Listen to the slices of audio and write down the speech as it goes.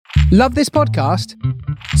Love this podcast?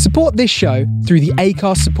 Support this show through the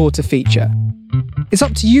Acast supporter feature. It's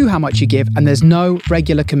up to you how much you give, and there's no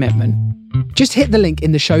regular commitment. Just hit the link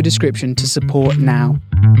in the show description to support now.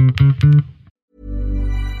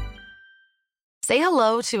 Say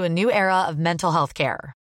hello to a new era of mental health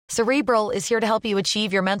care. Cerebral is here to help you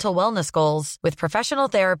achieve your mental wellness goals with professional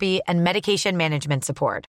therapy and medication management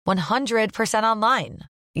support. 100% online.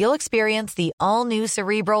 You'll experience the all-new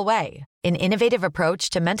Cerebral Way, an innovative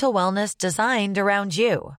approach to mental wellness designed around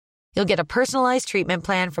you. You'll get a personalized treatment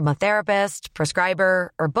plan from a therapist,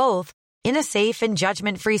 prescriber, or both in a safe and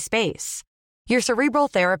judgment-free space. Your Cerebral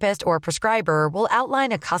therapist or prescriber will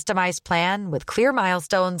outline a customized plan with clear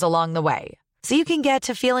milestones along the way, so you can get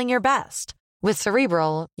to feeling your best. With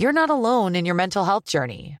Cerebral, you're not alone in your mental health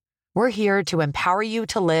journey. We're here to empower you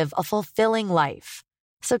to live a fulfilling life.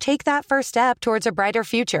 So take that first step towards a brighter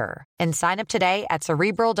future and sign up today at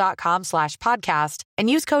Cerebral.com/podcast and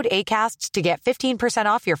use code ACAST to get 15%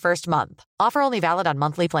 off your first month. Offer only valid on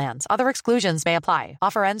monthly plans. Other exclusions may apply.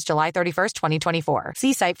 Offer ends July 31st, 2024.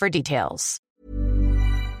 See site for details.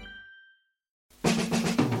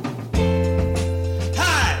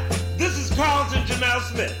 Hi, this is Carlton Jamel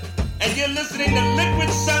Smith, and you're listening to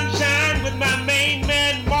Liquid Sunshine with my main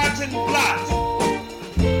man, Maarten Vlot.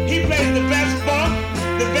 He plays the best funk,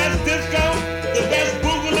 the best disco, the best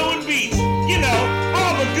boogaloo and beats. You know,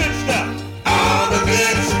 all the good stuff. All the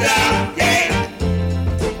good stuff, yeah.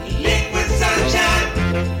 Liquid Sunshine,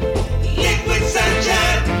 Liquid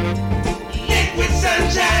Sunshine, Liquid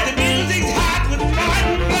Sunshine. The music's hot with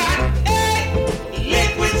Maarten Vlot. Hey,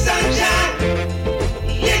 Liquid Sunshine,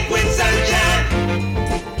 Liquid Sunshine,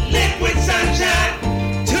 Liquid Sunshine.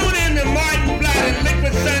 Tune in to Maarten Vlot and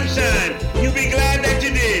Liquid Sunshine. You'll be glad that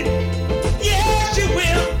you did. Yes, you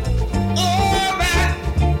will. All right.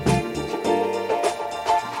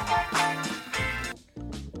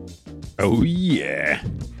 Oh yeah.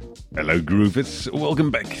 Hello groovers, welcome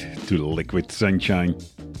back to Liquid Sunshine.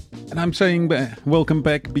 And I'm saying welcome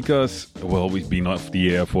back because, well, we've been off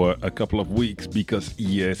the air for a couple of weeks because,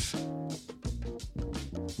 yes,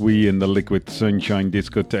 we in the Liquid Sunshine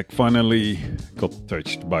discotheque finally got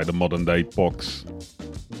touched by the modern day pox.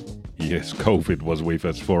 Yes, COVID was with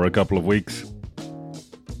us for a couple of weeks.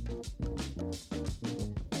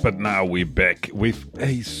 But now we're back with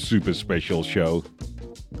a super special show.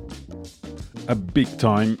 A big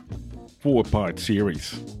time 4-part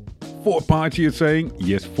series. 4 parts, you're saying?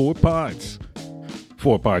 Yes, 4 parts.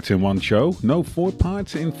 4 parts in one show? No, 4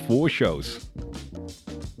 parts in 4 shows.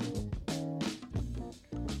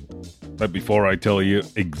 But before I tell you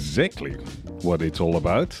exactly what it's all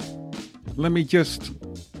about, let me just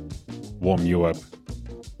warm you up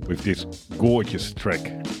with this gorgeous track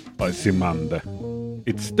by Simanda.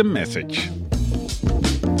 It's The Message.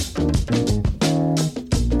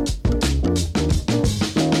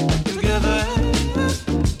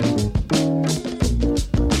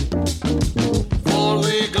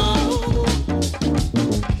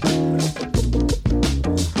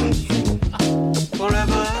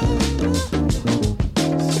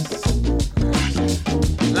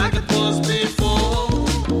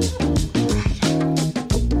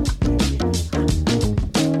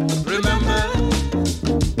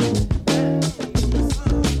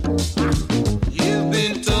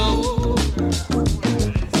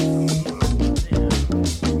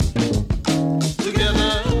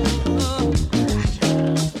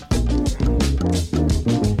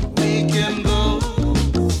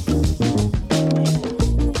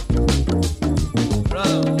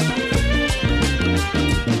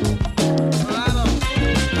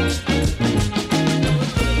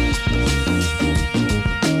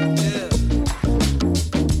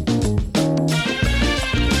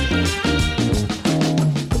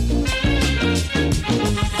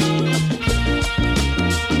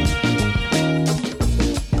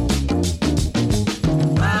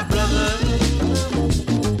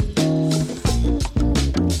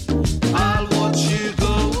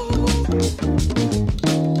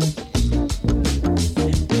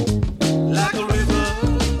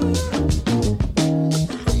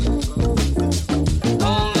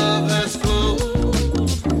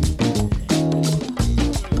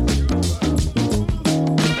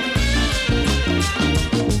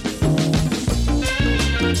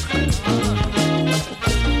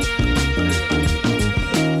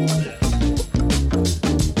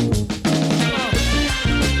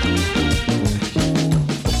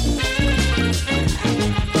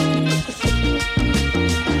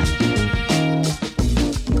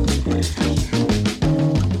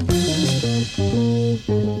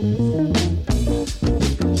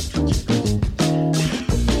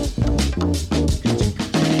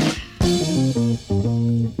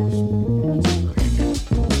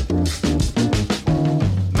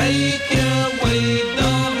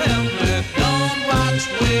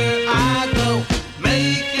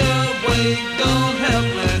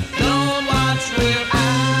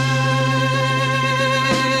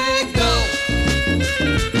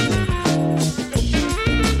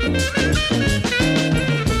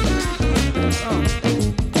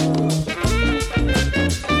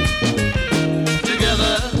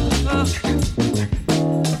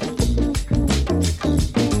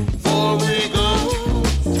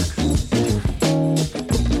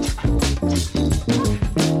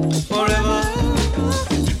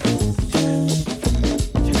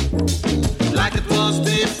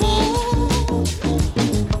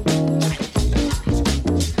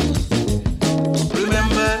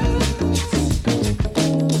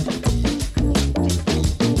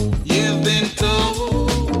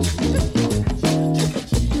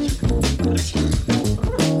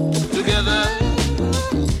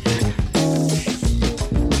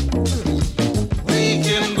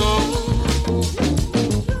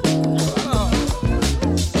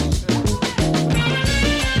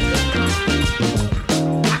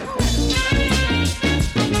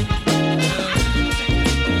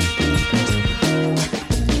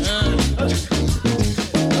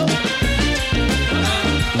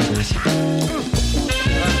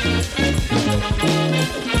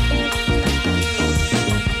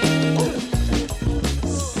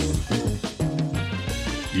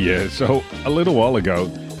 Yeah, so a little while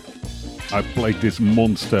ago, I played this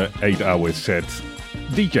monster 8-hour set,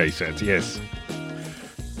 DJ set, yes.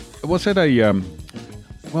 It was at a,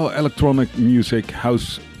 electronic music,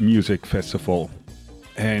 house music festival.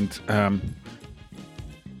 And,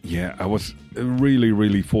 I was really,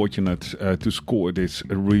 really fortunate to score this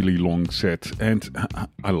really long set. And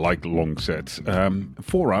I like long sets.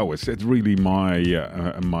 4 hours, that's really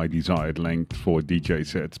my desired length for DJ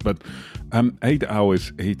sets. But 8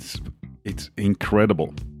 hours, it's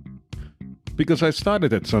incredible. Because I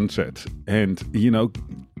started at sunset and,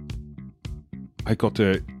 I got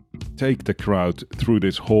to take the crowd through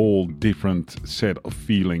this whole different set of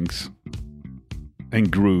feelings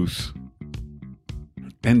and grooves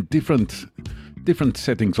and different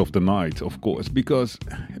settings of the night, of course, because,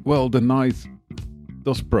 the night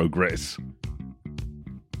does progress.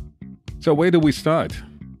 So where do we start?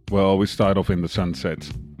 Well, we start off in the sunset.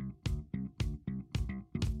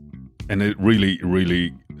 And it really,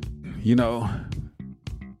 really,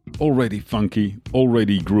 already funky,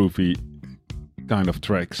 already groovy kind of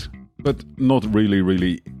tracks, but not really,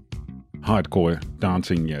 really hardcore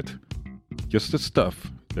dancing yet. Just the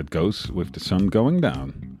stuff that goes with the sun going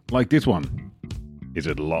down. Like this one. Is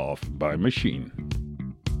It Love by Machine?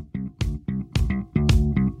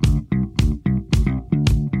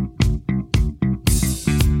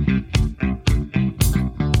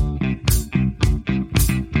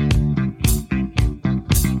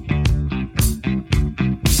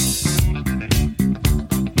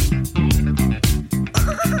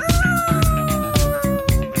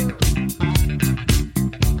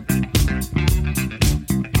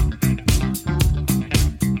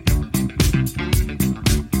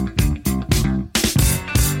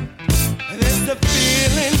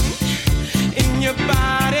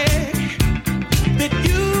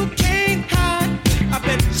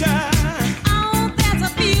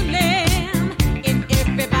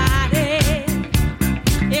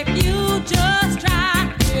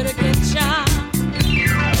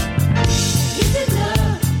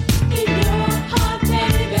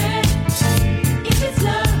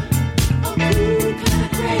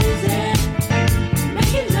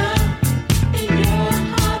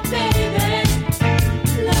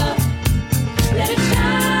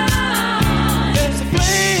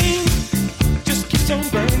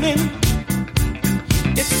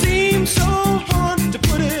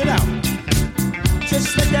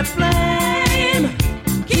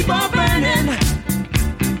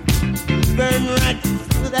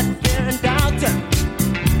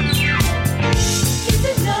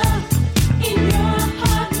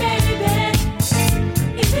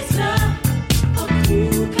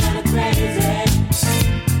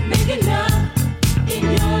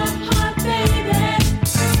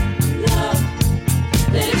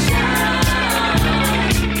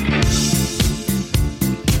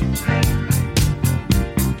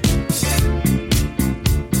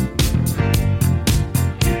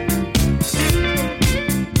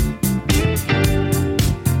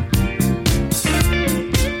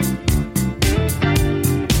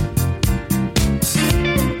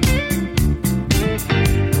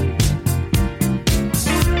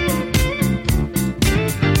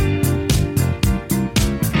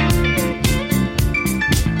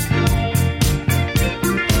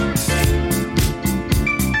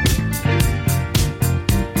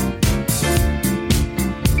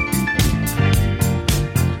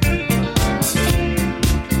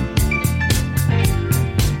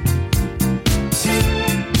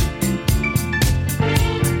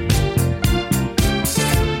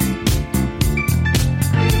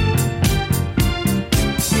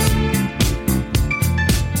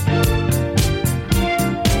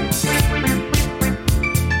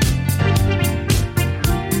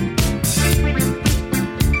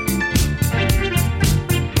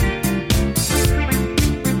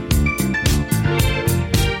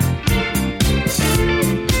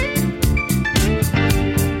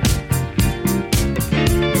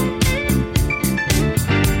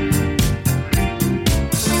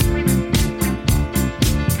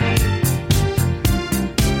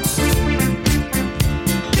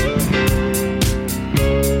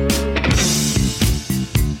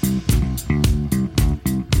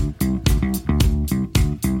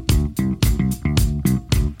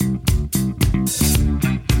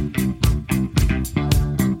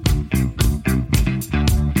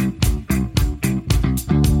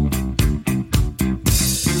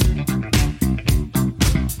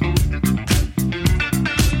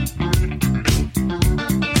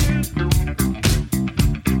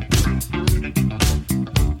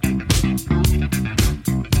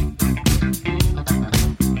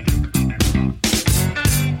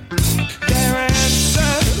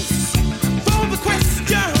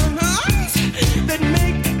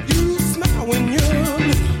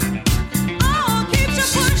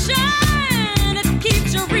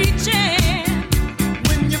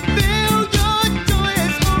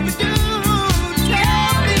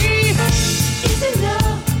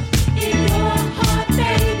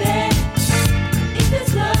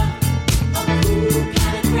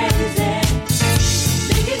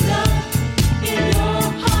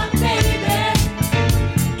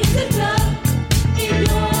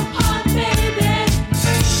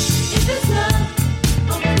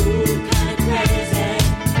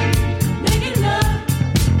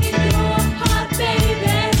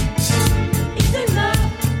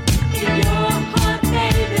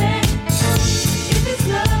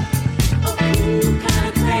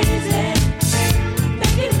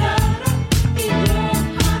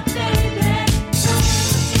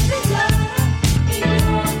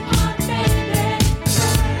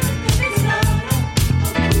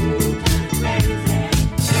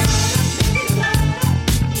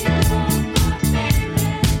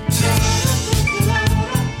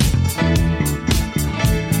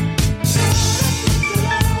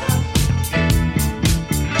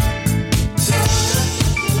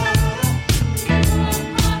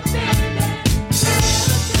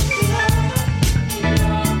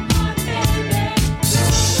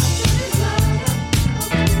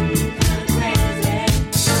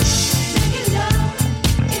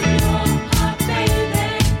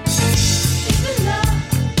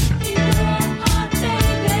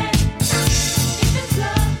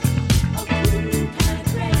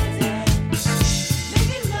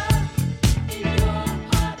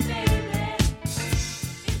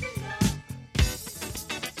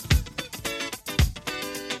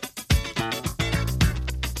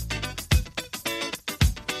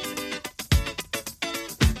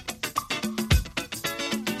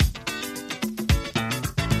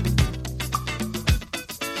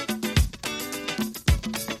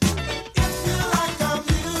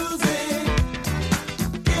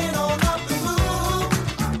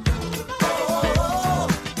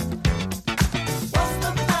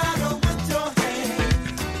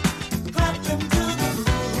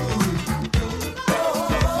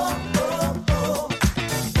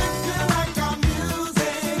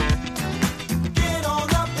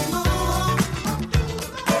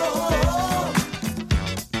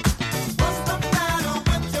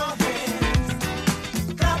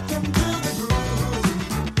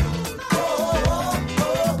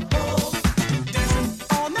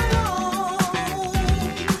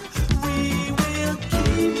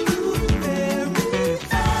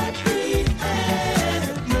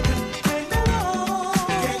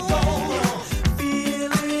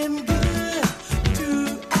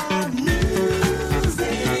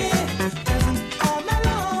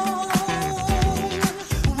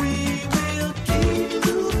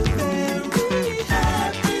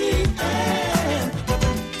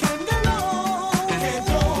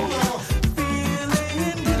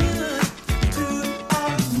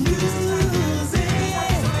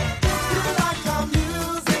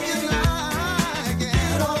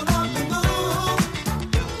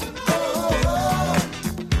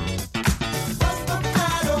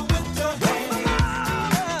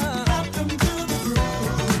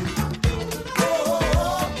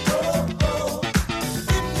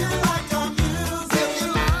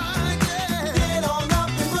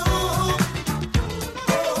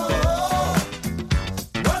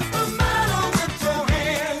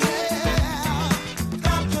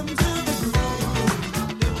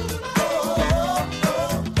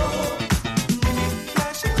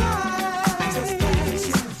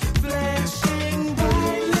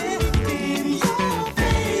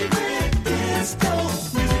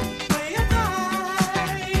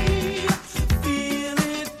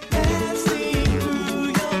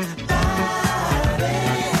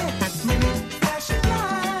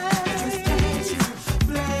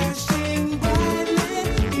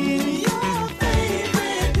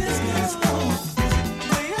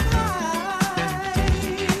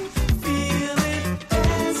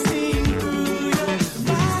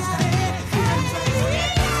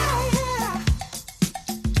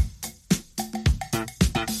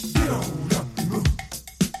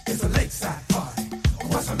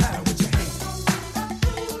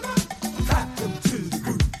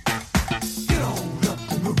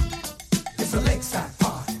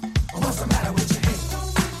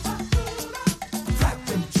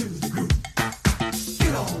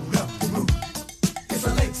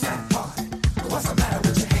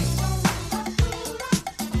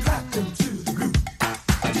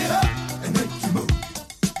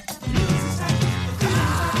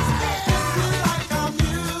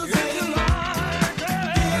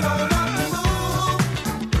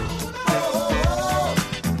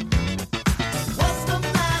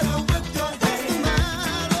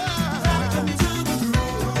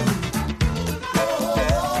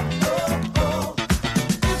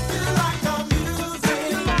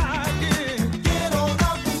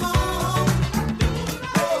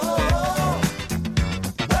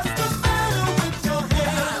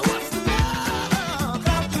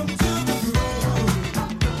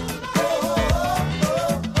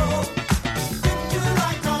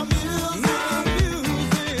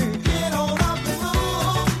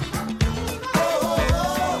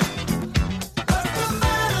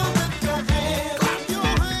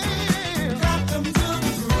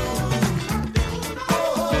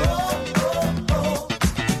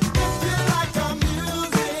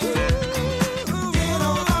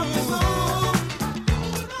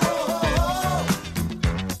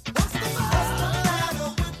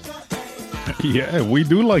 Yeah, we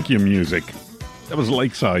do like your music. That was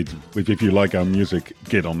Lakeside with If You Like Our Music,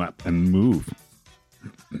 Get On Up and Move.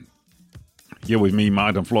 Here with me,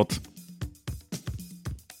 Maarten Vlot.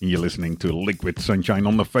 You're listening to Liquid Sunshine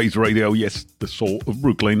on the Face Radio. Yes, the soul of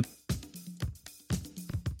Brooklyn.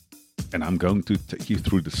 And I'm going to take you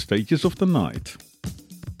through the stages of the night.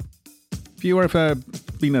 Have you ever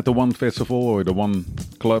been at the one festival or the one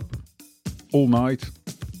club all night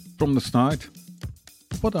from the start?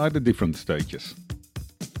 What are the different stages?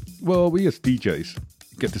 Well, we as DJs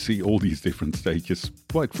get to see all these different stages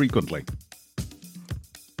quite frequently.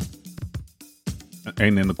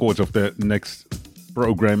 And in the course of the next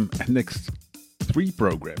program, next 3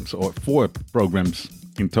 programs or 4 programs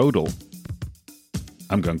in total,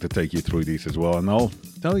 I'm going to take you through these as well, and I'll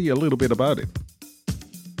tell you a little bit about it.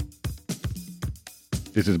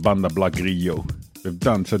 This is Banda Black Rio with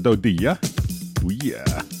Danza do Dia. Oh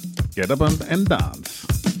yeah, get up and dance.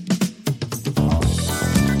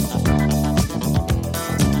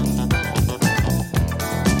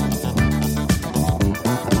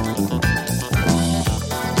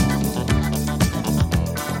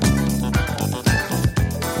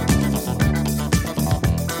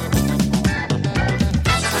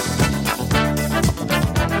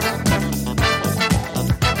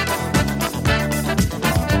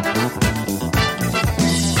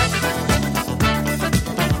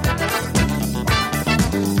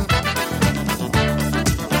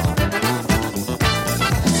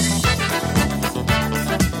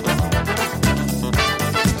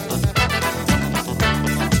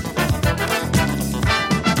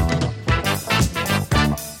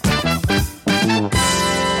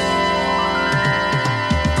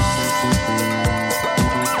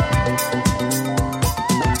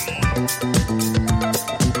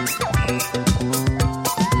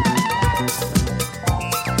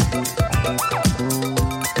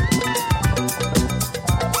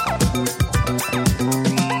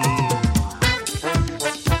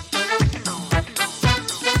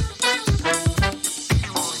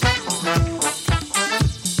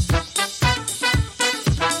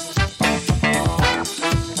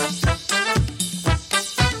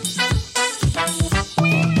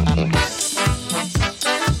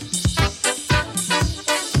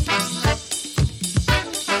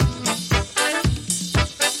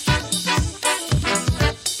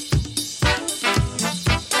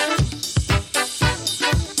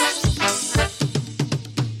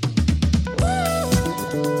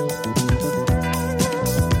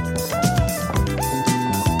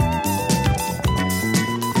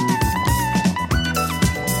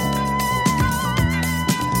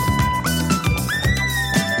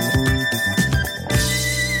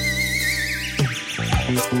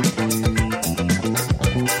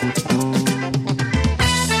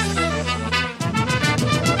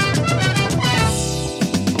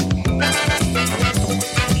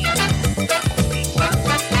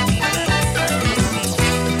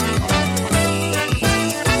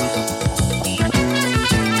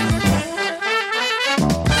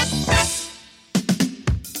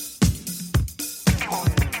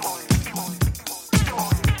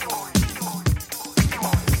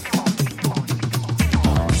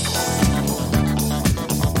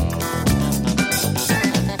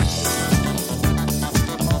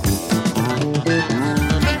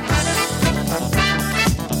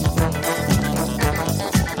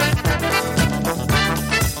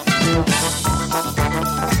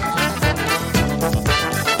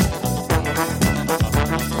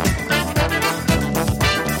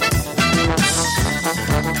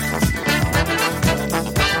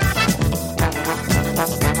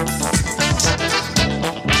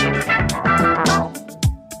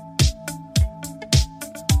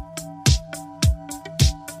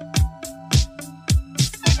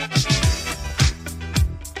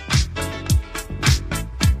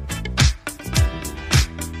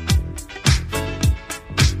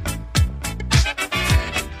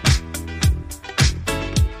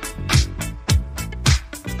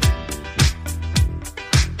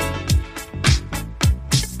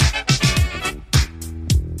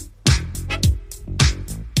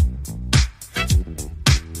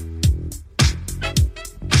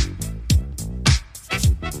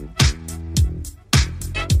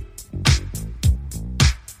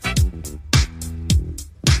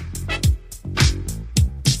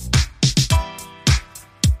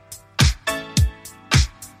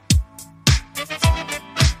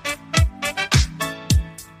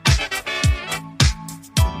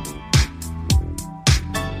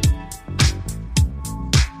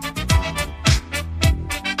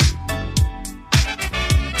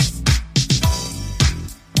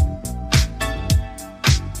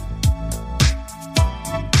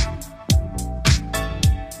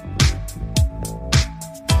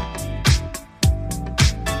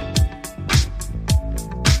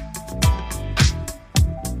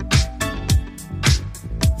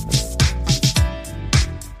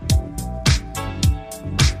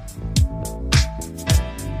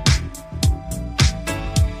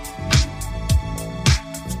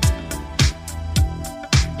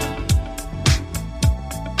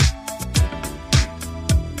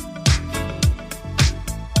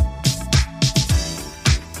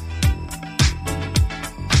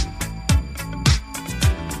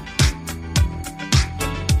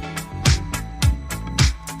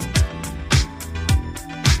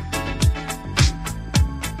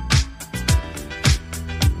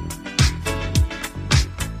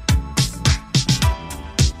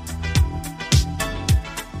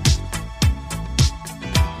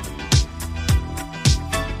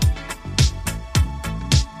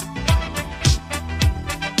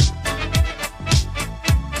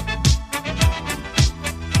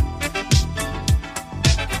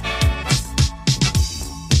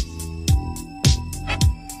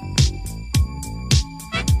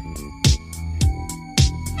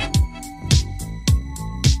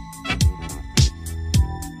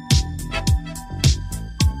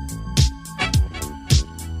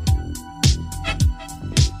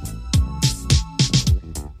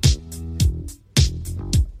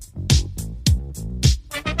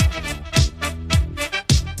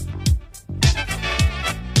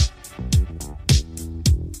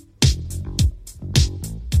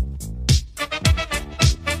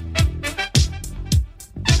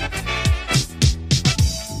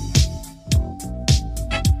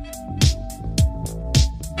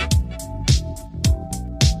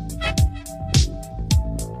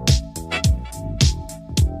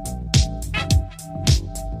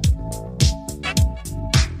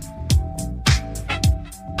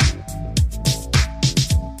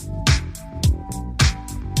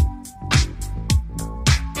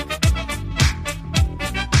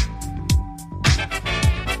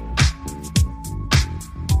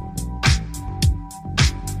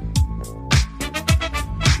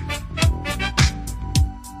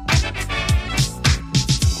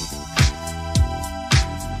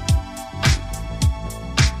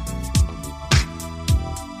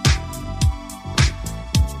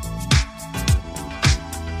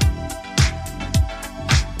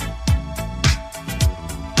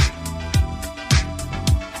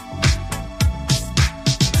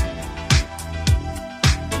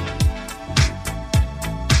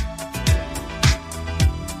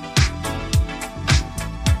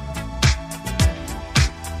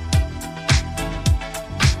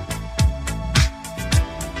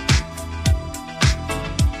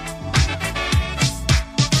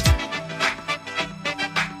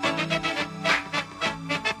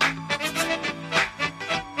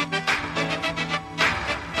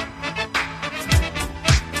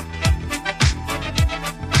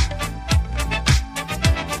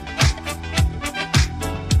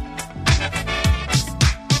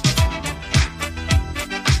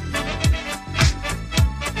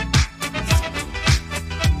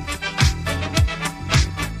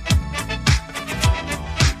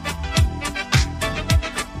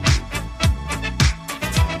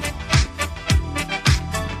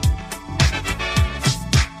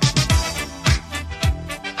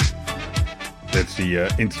 that's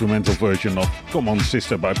the instrumental version of Come On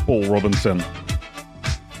Sister by Paul Robinson.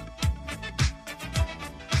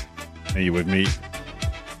 Are you with me?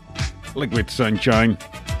 Liquid Sunshine,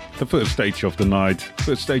 the first stage of the night,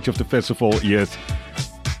 first stage of the festival, yes.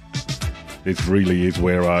 This really is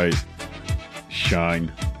where I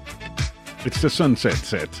shine. It's the Sunset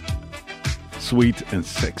Set. Sweet and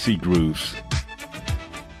sexy grooves.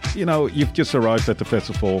 You know, you've just arrived at the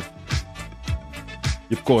festival.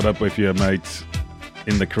 You've caught up with your mates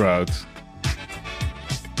in the crowd.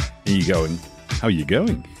 And you're going, how you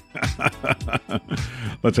going?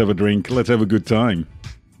 Let's have a drink, let's have a good time.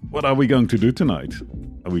 What are we going to do tonight?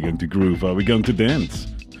 Are we going to groove? Are we going to dance?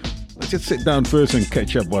 Let's just sit down first and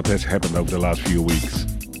catch up what has happened over the last few weeks.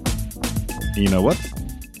 And you know what?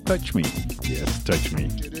 Touch me. Yes, touch me.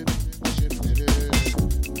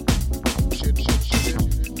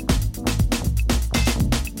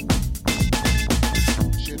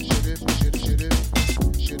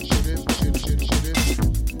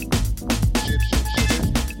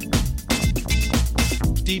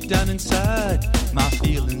 Deep down inside, my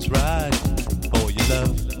feelings ride for your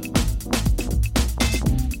love.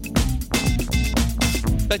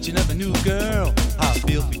 Bet you never knew, girl, how I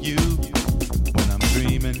feel for you when I'm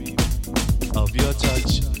dreaming of your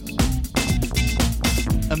touch.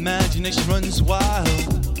 Imagination runs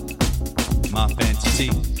wild, my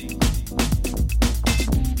fantasy.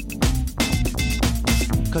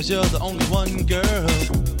 'Cause you're the only one, girl,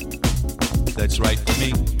 that's right for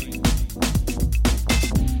me.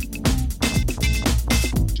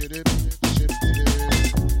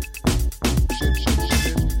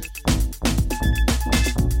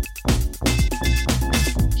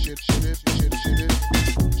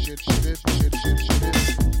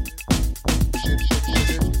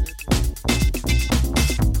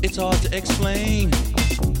 It's hard to explain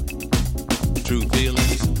true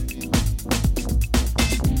feelings,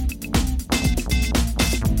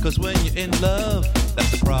 'cause when you're in love,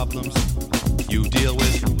 that's the problems you deal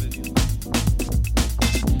with.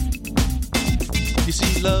 You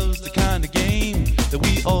see, love's the kind of game that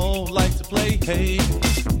we all like to play. Hey,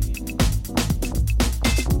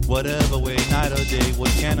 whatever way, night or day,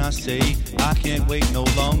 what can I say? I can't wait no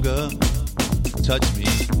longer. Touch me.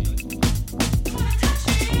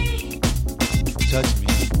 Touch me.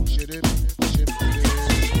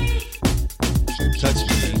 Touch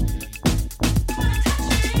me.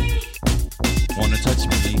 Wanna touch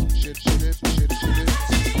me.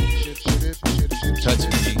 Touch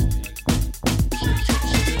me.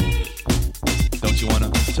 Don't you wanna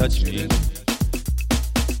touch me?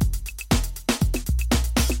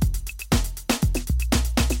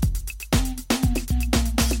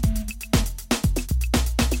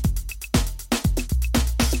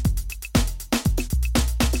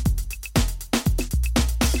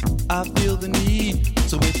 I feel the need,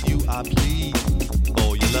 so with you I plead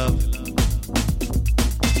for your love.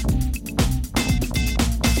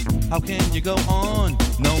 How can you go on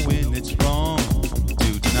knowing it's wrong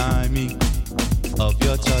to deny me of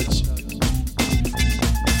your touch?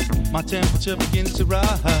 My temperature begins to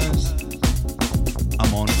rise,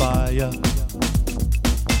 I'm on fire.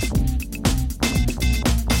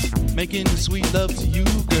 Making sweet love to you,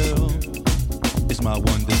 girl, is my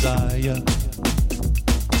one desire.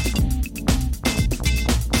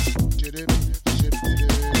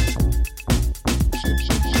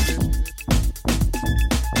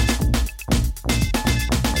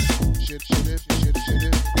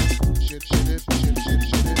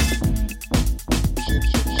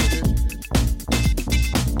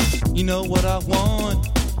 You know what I want?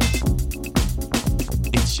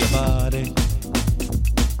 It's your body.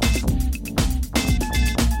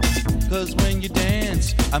 'Cause when you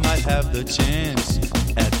dance, I might have the chance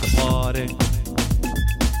at the party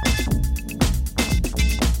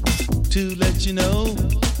to let you know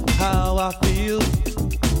how I feel,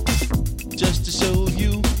 just to show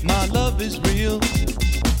you my love is real.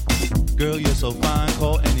 Girl, you're so fine,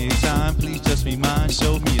 call anytime. Please just be mine,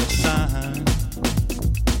 show me a sign.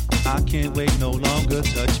 I can't wait no longer,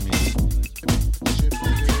 touch me.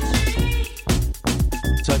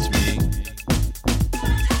 Touch me.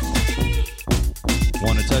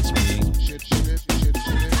 Wanna touch me.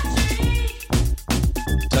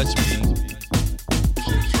 Touch me.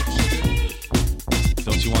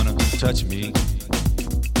 Don't you wanna touch me?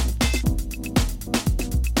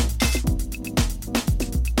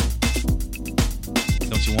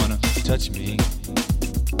 Don't you wanna touch me?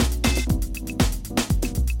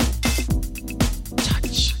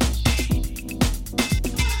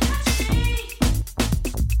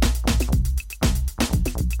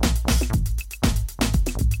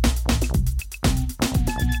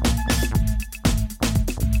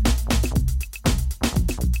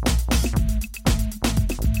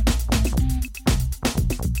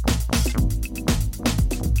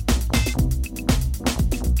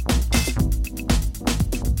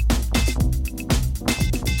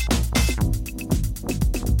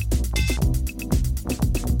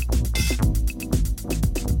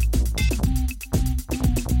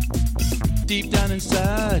 Deep down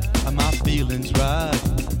inside, my feelings ride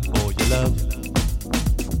for your love.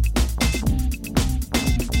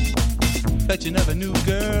 Bet you never knew,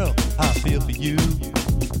 girl, how I feel for you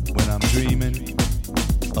when I'm dreaming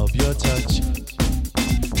of your touch.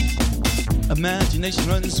 Imagination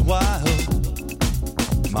runs wild,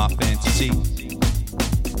 my fantasy.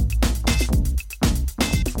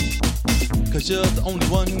 'Cause you're the only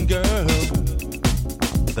one, girl,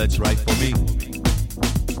 that's right for me.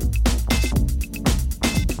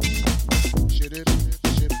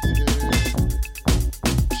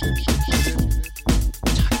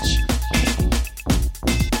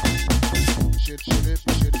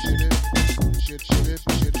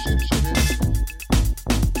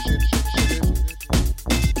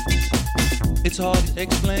 It's hard to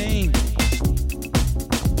explain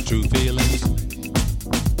true feelings,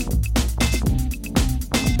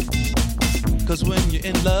 'cause when you're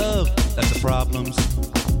in love, that's the problems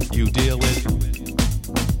you deal with.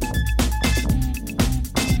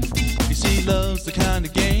 You see, love's the kind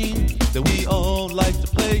of game that we all like to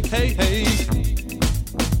play. Hey, hey.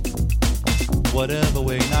 Whatever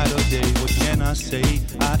way, night or day, what can I say?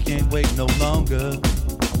 I can't wait no longer.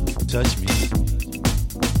 Touch me.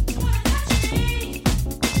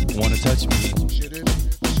 Wanna touch me?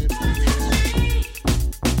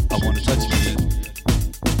 I wanna touch me.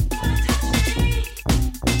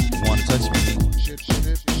 Wanna touch me?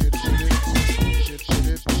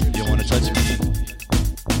 You wanna touch me?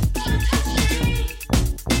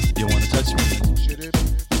 You wanna touch me?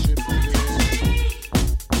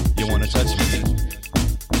 You wanna touch me?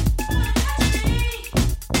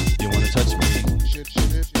 You wanna touch me?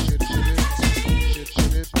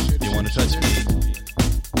 You wanna touch me?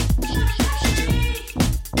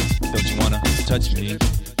 Don't you wanna touch me?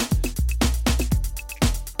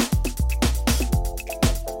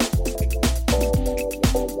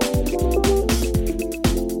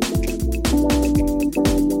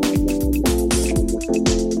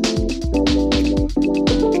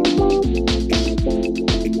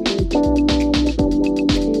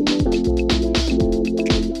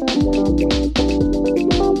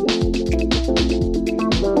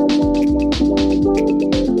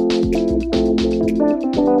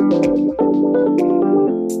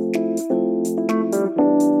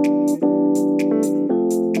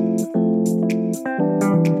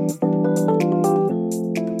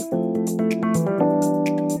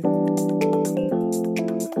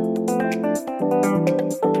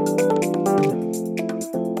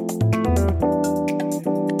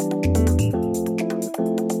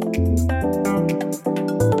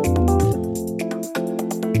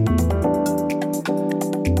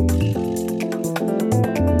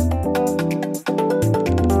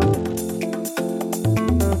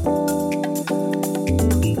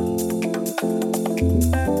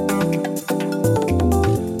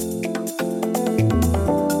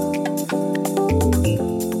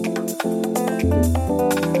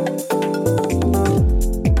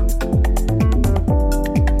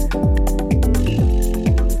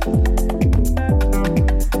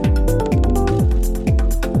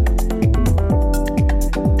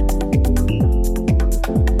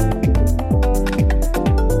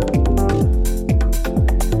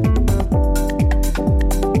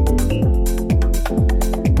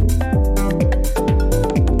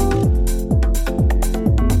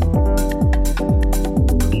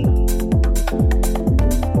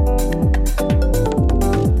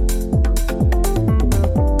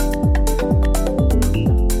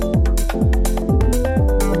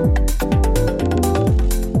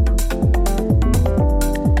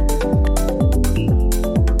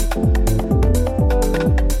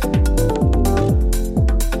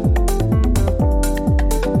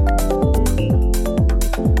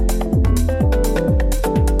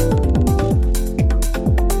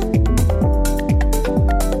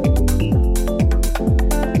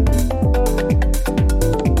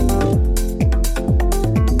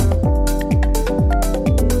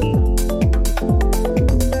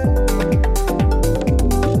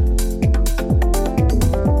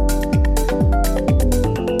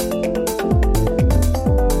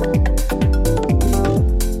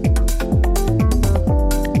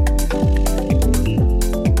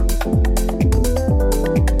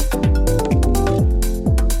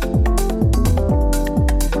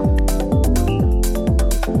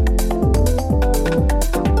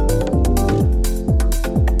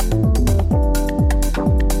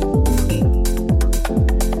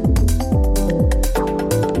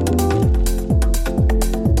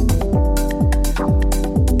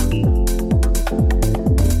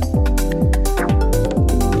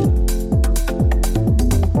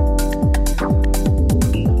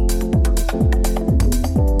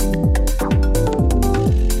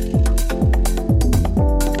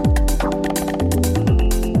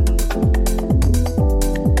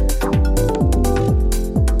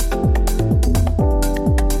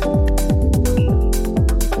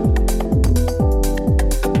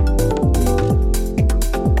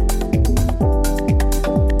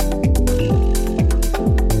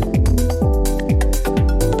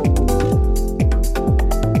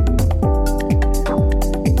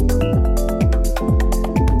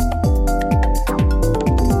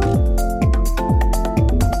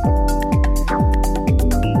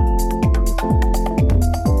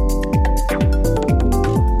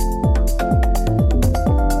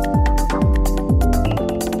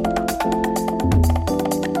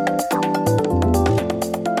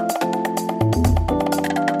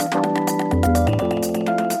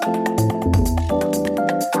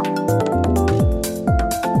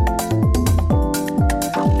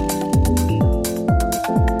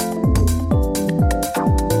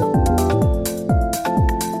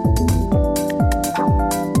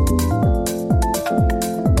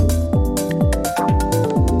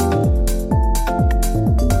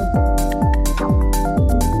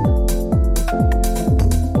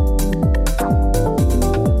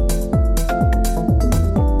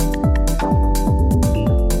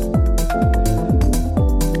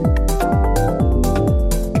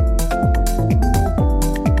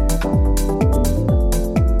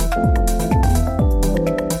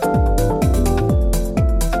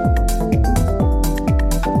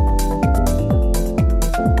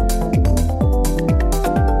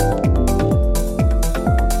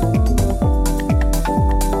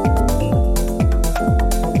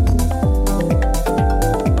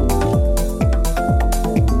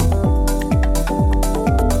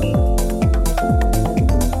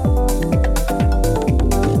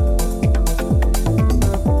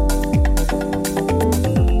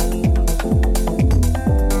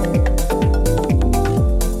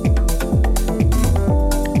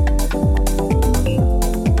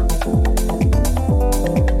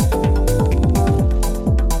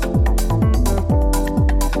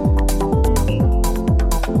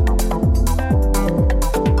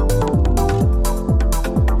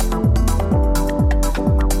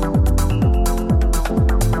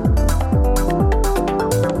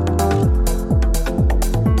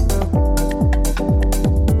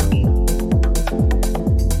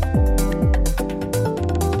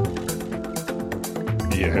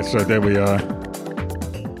 Yeah, so there we are.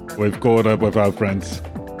 We've caught up with our friends.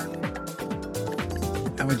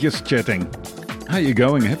 And we're just chatting. How you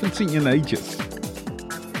going? I haven't seen you in ages.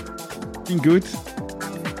 Been good?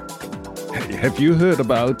 Hey, have you heard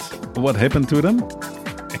about what happened to them?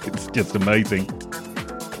 It's just amazing.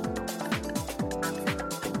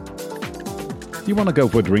 You want to go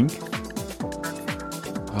for a drink?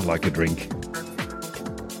 I like a drink.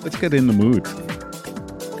 Let's get in the mood.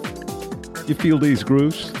 You feel these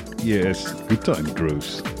grooves? Yes, good time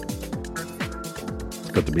grooves.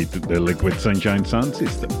 It's got to be the Liquid Sunshine sound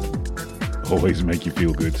system. Always make you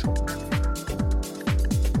feel good.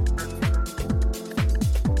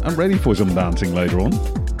 I'm ready for some dancing later on.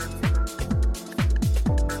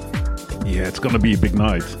 Yeah, it's gonna be a big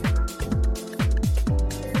night.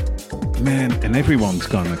 Man, and everyone's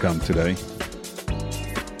gonna come today.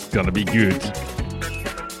 It's gonna be good.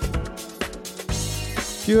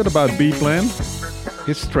 You heard about B-Plan?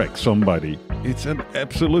 His track Somebody. It's an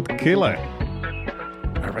absolute killer.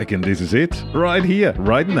 I reckon this is it. Right here,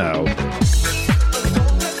 right now.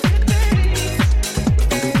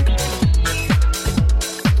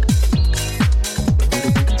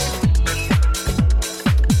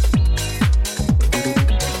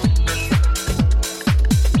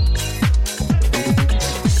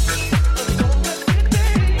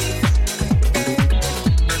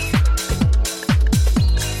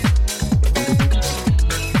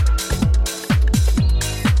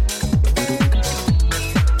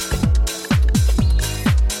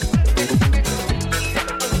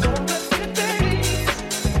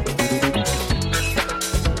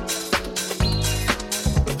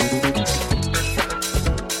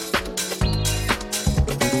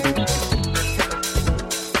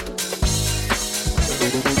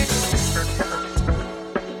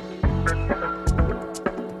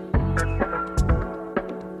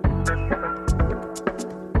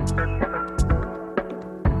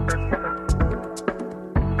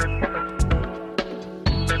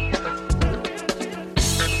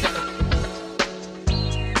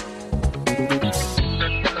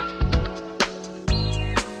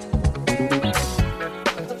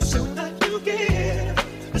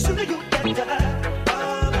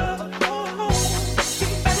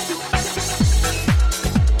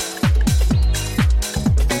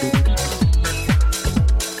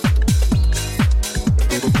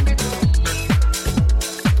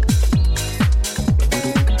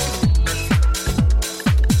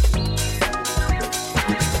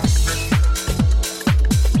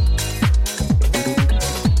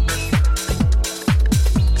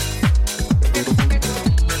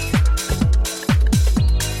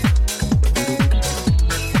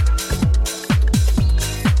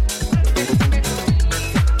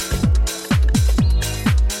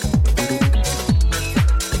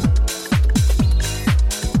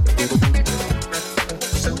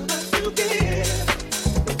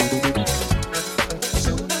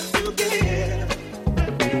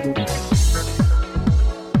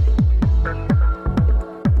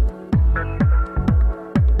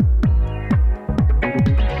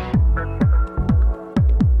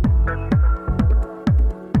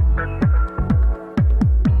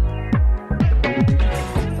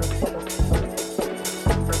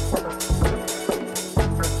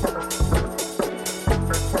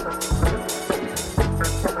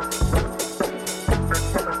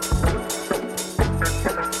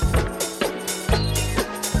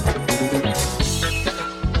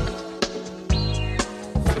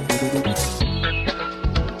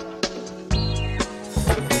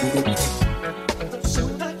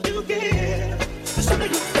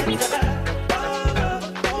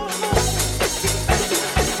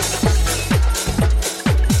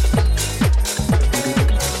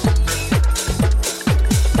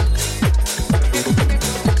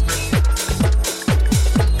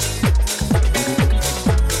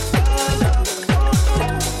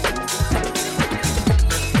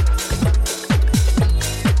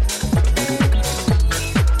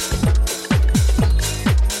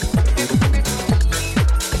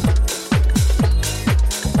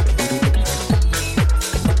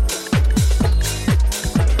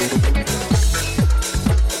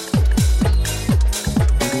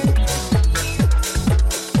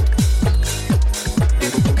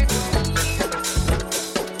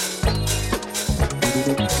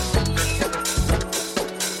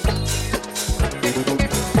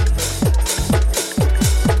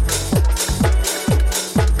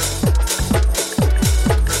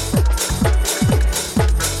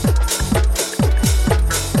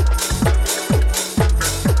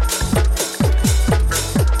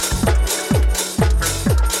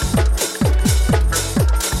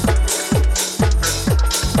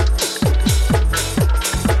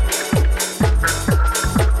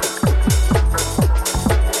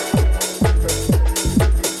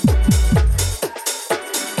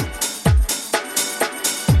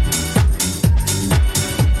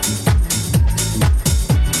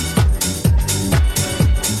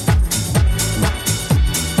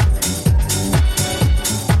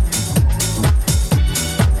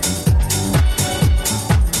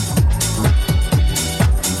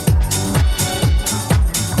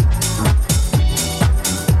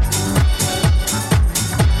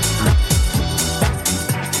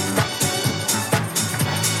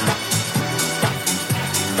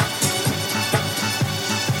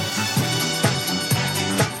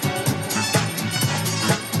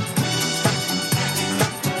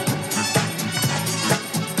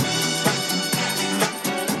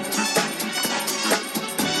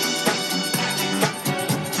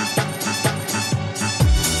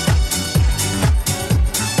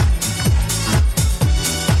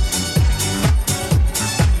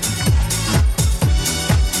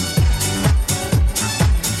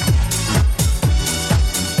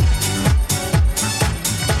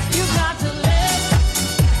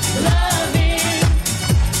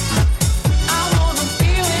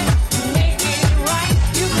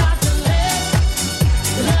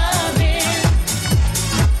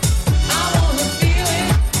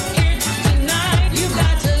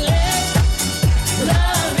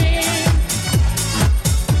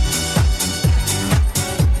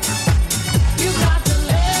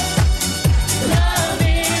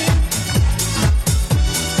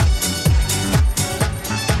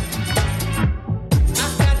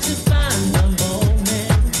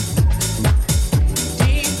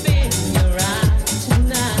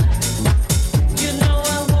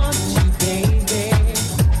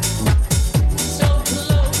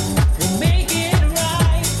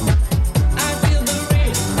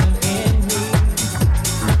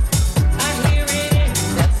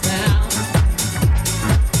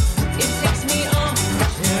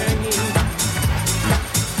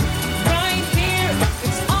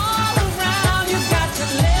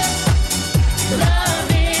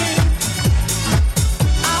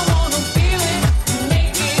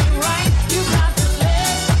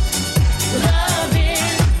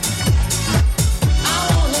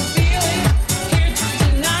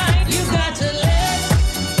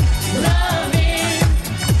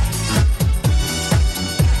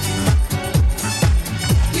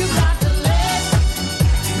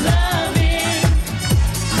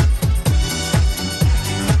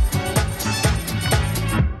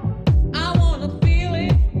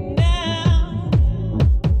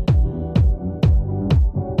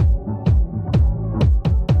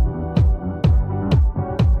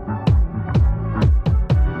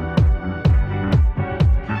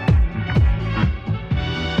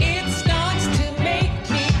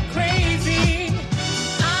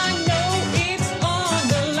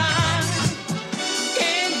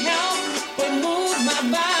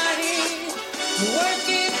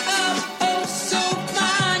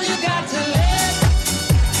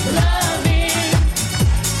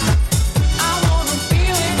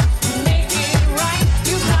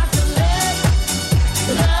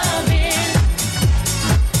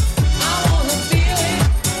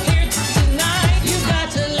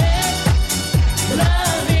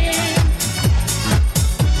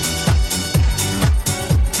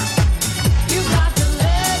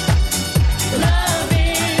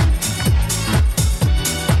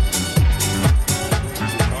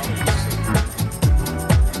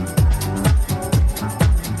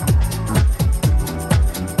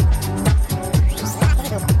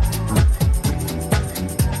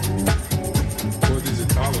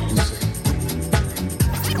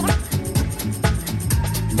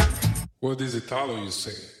 What is Italo, you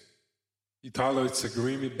say? Italo, it's a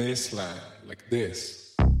dreamy bass line, like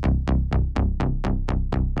this.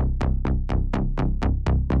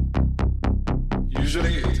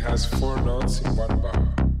 Usually it has 4 notes in one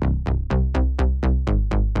bar.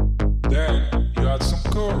 Then you add some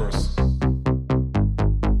chorus.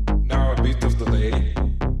 Now a bit of delay.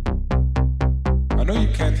 I know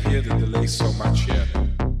you can't hear the delay so much yet,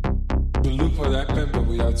 but look what happened when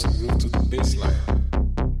we add some groove to the bass line.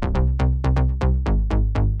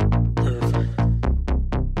 Perfect.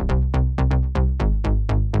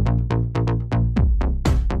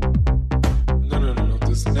 No,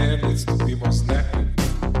 the snare needs to be more snappy.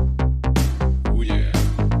 Oh yeah.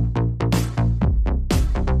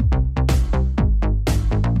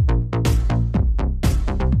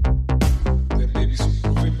 Then maybe some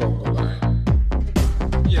groovy bongo line.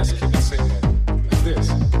 Yes, keep the same one, like this.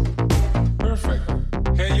 Perfect.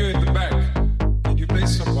 Hey, you in the back, can you play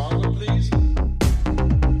some bongo, please?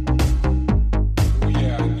 Oh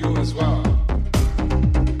yeah, and you as well.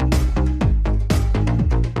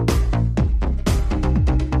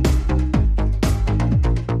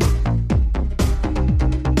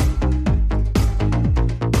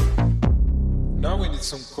 Now we need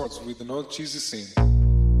some chords with an old cheesy scene.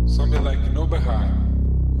 Something like an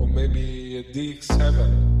Oberheim, or maybe a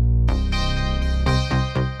DX7.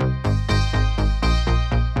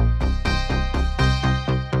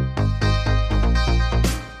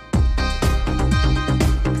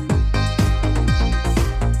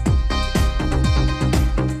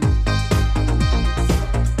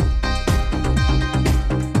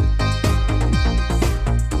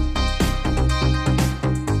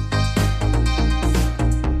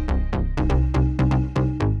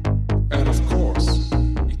 And of course,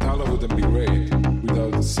 Italo wouldn't be great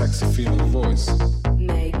without the sexy female voice.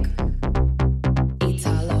 Make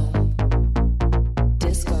Italo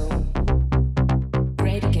disco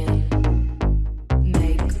great again.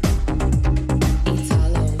 Make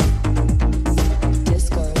Italo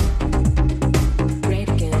disco great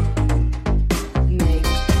again. Make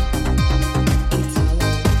Italo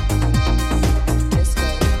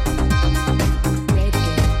disco great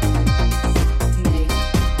again. Make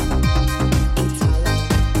Italo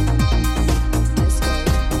disco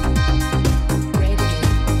great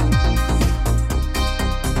again.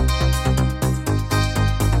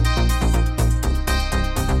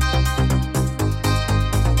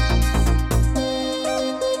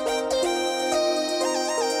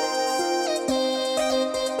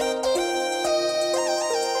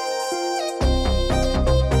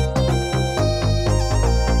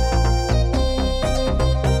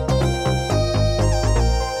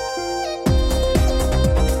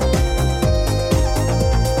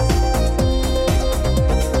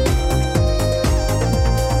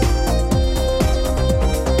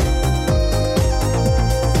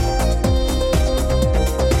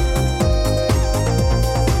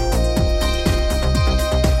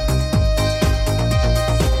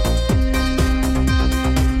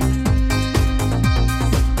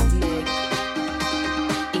 Make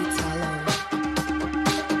Italo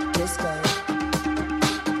disco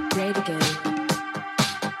great again.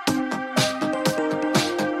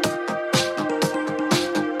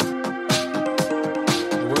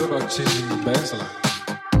 And what about changing the bass line?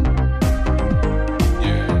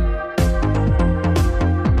 Yeah.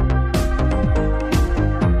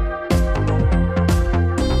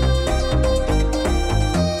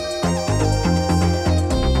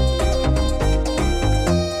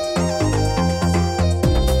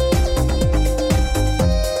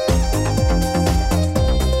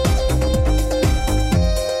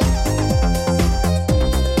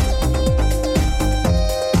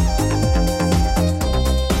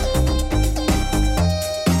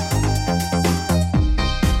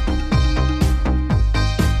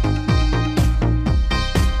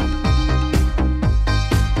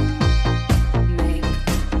 Make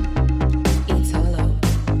Italo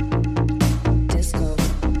disco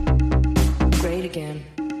great again.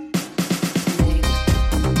 Make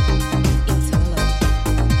Italo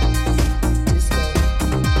disco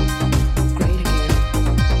great again.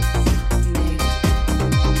 Make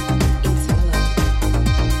Italo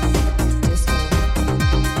disco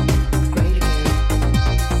great again.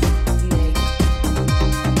 Make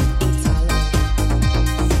Italo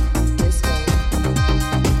disco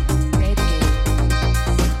great again.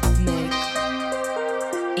 Make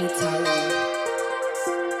Italo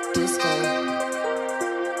disco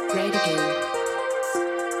great again.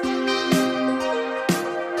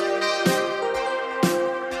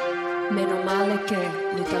 Meno male che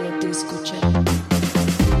l'Italo disco c'è.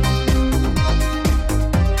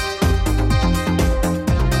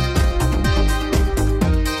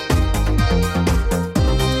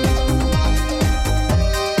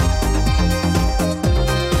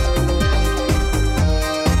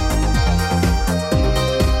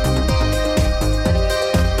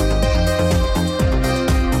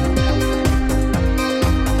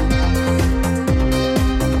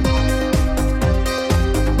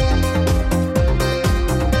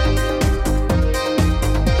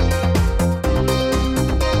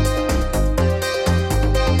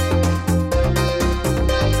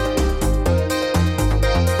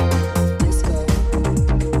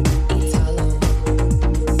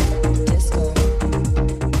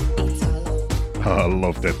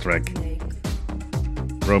 track.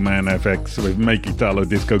 Roman FX with Make Italo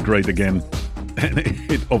Disco Great Again. And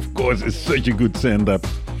it, of course, is such a good send-up.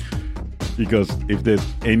 Because if there's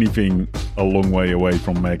anything a long way away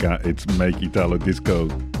from Mega, it's Make Italo Disco.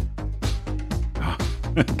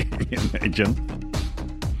 Can you imagine?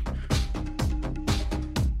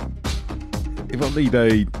 If only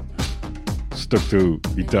they stuck to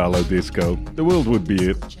Italo Disco, the world would be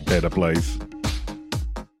a better place.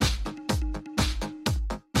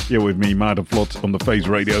 Here with me, Maarten Vlot on the Face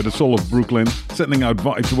Radio, the soul of Brooklyn, sending out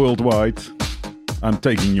vibes worldwide. I'm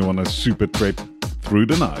taking you on a super trip through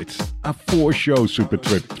the night. A 4-show super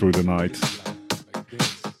trip through the night.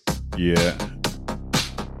 Yeah.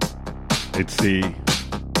 It's the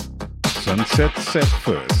sunset set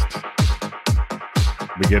first.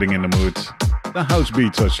 We're getting in the mood. The house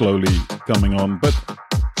beats are slowly coming on, but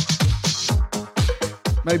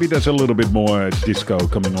maybe there's a little bit more disco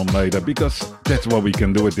coming on later, because that's what we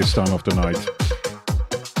can do at this time of the night.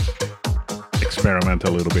 Experiment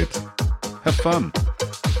a little bit. Have fun.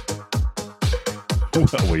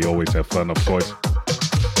 Well, we always have fun, of course.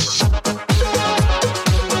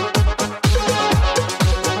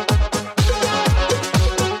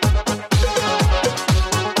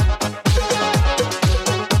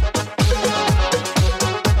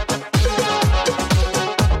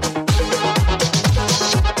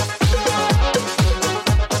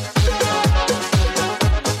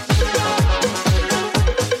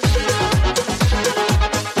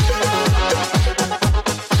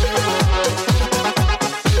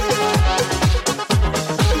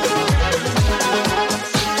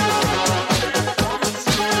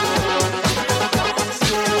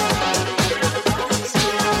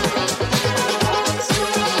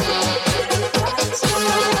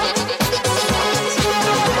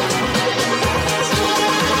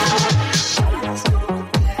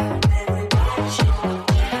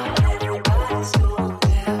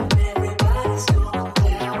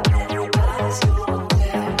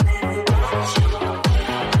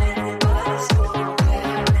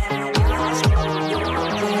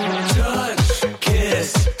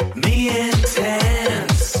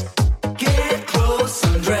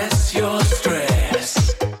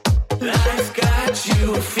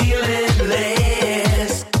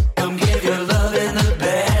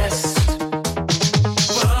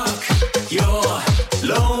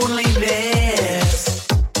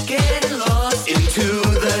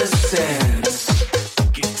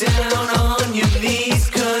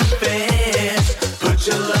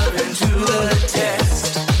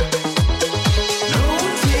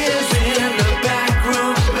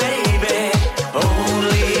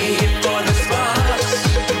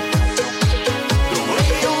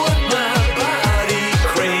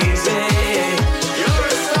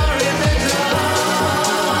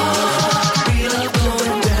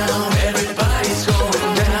 Down.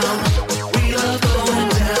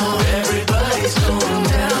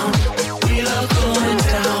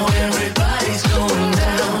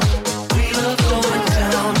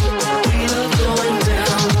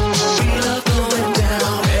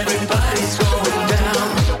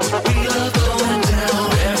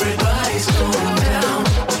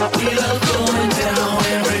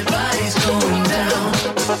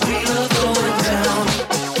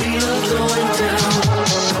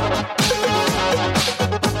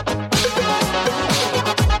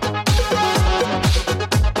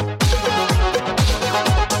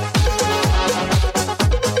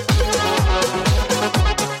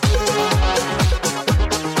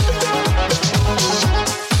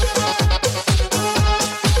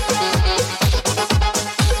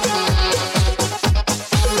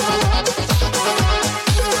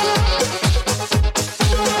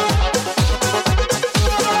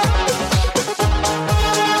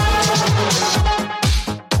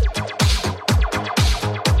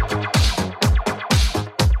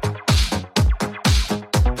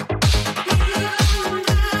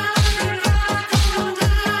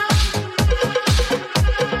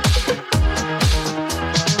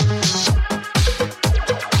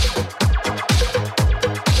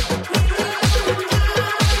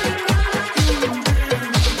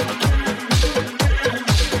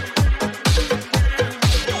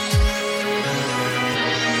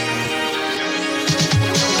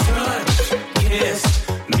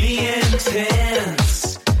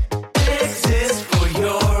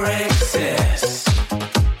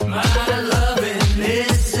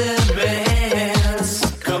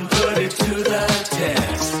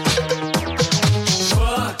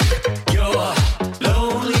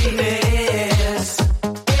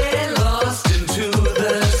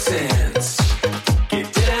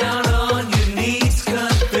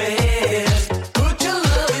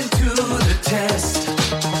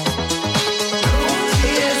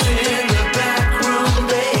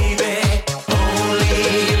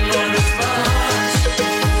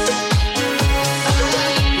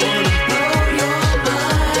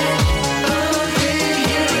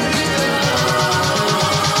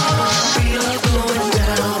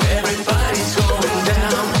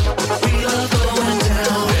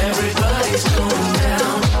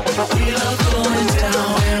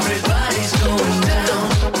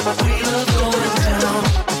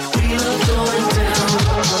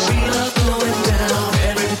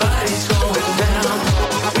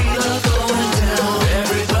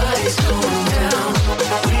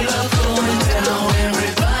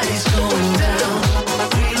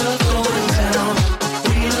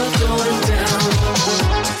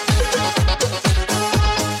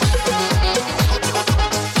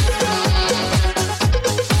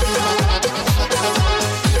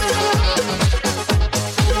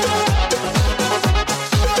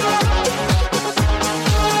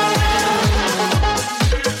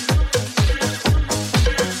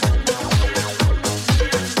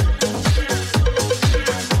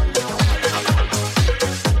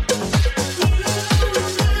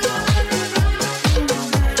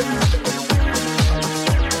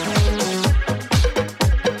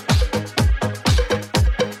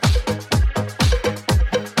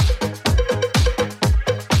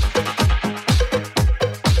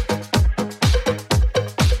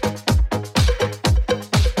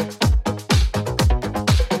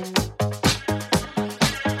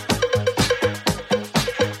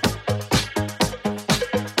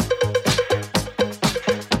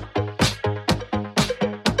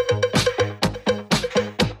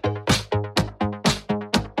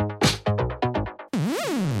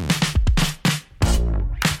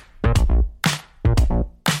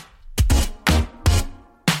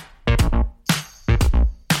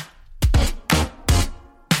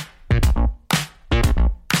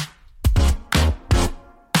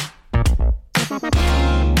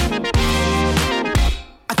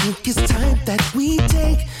 that we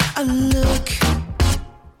take a look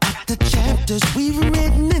at the chapters we've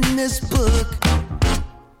written in this book.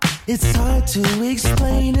 It's hard to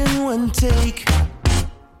explain in one take,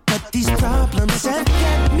 but these problems have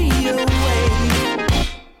kept me away.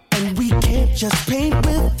 And we can't just paint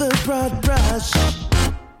with a broad brush.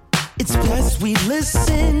 It's best we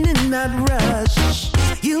listen and not rush.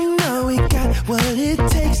 You know we got what it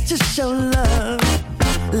takes to show love.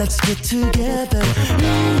 Let's get together,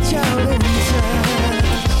 reach out and touch.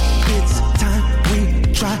 It's time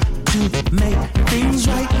we try to make things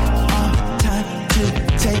right. Our time to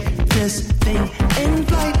take this thing in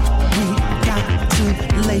flight. We got to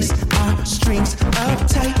lace our strings up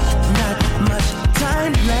tight. Not much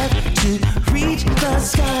time left to reach the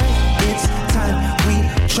sky. It's time we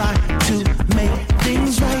try to make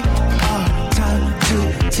things right. Our time to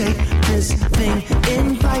take this thing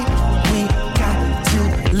in flight. We got to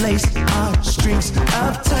lace our strings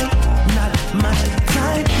up tight. Not much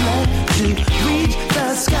time left to reach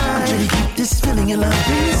the sky. I'm trying to keep this feeling of love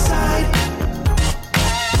inside.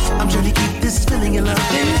 I'm trying to keep this feeling of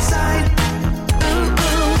love inside.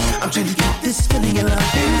 I'm trying to keep this feeling of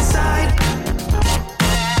love inside.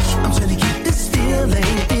 I'm trying to keep this feeling.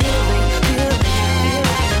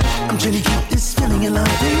 I'm trying to keep this feeling of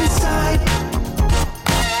love inside.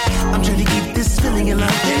 I'm trying to keep this feeling of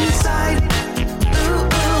love inside.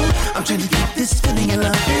 I'm trying to keep this feeling of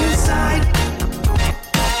love inside.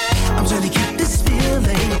 I'm trying to keep this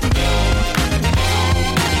feeling.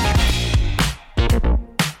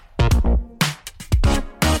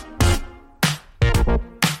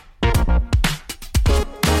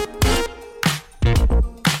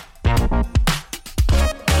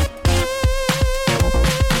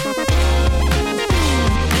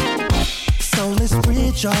 So let's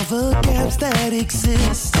bridge all the gaps that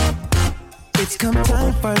exist. It's come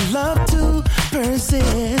time for love to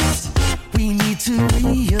persist. We need to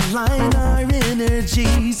realign our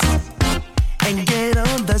energies and get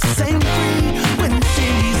on the same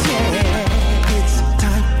frequencies. Yeah, it's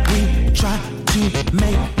time we try to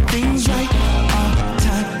make things right. Our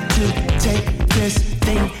time to take this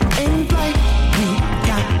thing in flight. We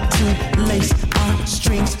got to lace our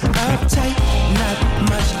strings up tight. Not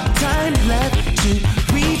much time left to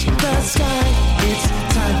reach the sky. It's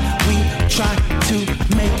time we try to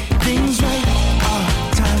make things right. Our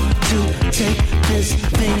time to take this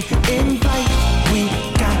thing in flight. We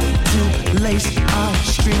got to lace our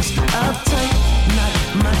strings up tight. Not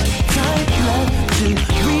much time left to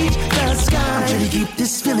reach the sky. I'm trying to keep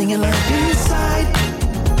this feeling of love inside.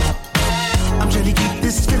 I'm trying to keep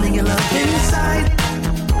this feeling of love inside.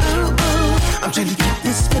 I'm trying to keep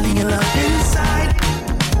this feeling of love inside.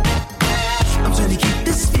 I'm trying to keep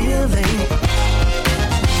this feeling.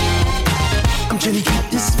 I'm trying to keep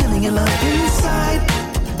this feeling of love inside.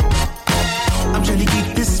 I'm trying to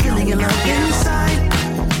keep this feeling of love inside.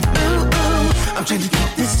 I'm trying to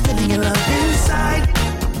keep this feeling of love inside.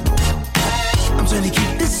 I'm trying to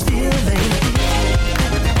keep this feeling.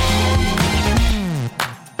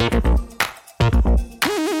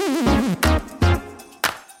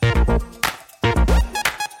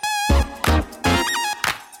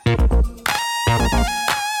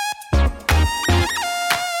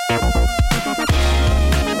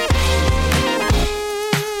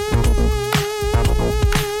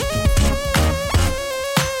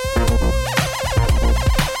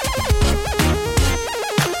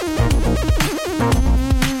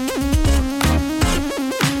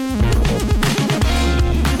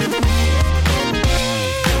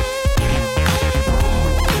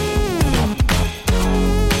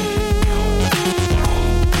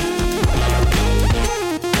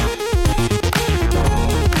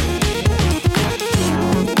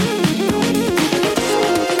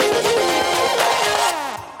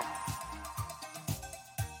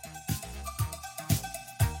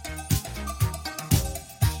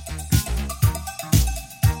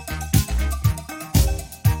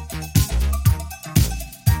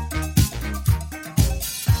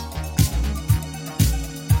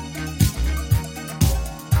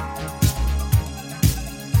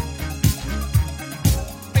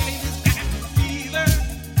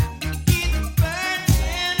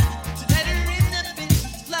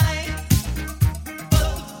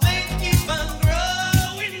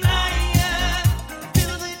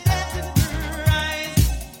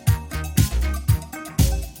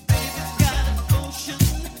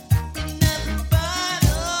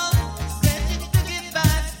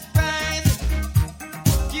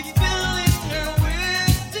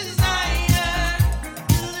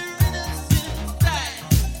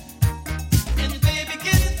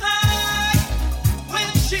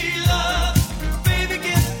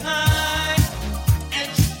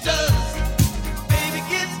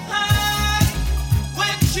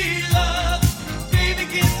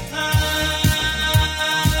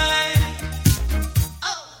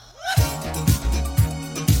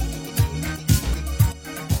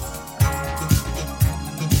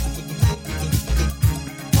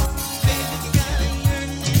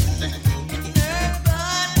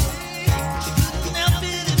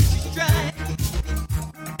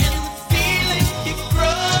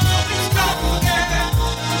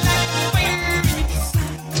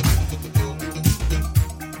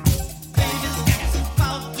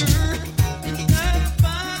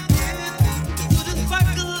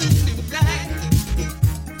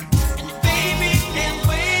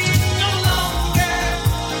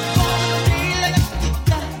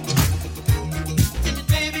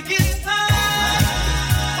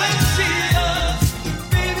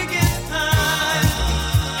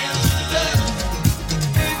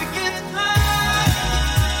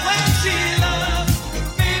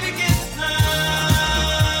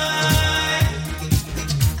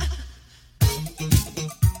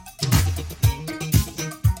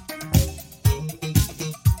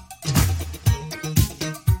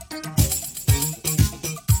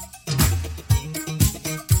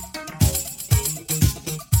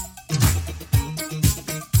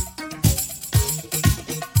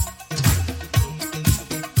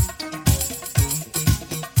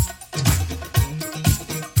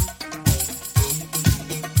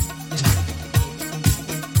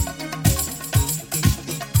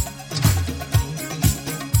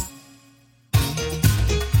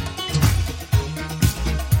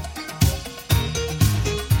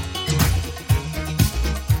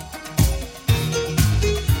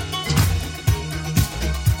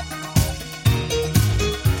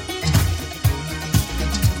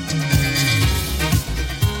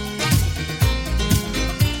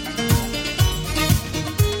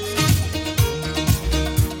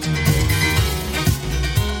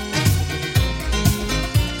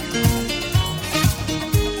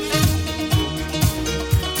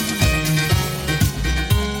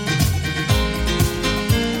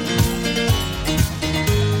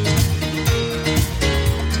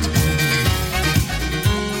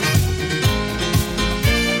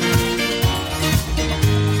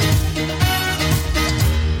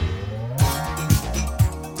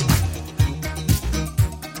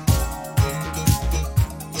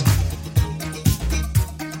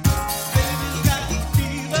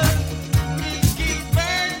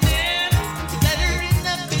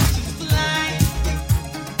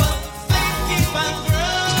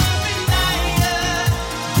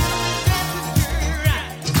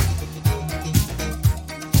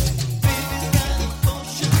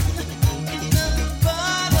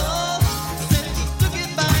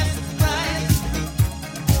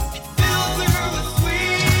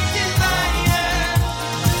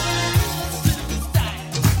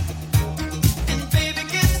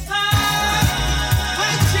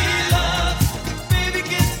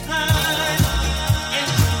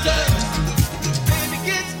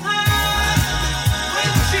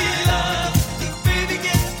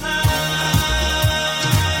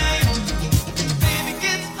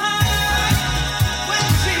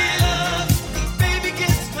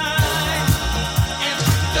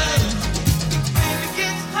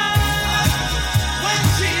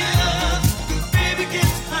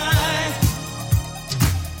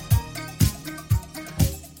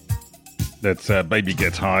 That's Baby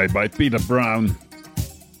Gets High by Peter Brown.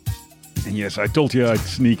 And yes, I told you I'd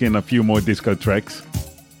sneak in a few more disco tracks.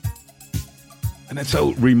 And it's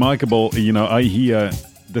so remarkable, you know, I hear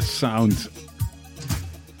the sound.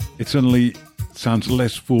 It suddenly sounds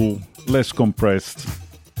less full, less compressed.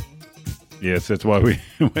 Yes, that's why we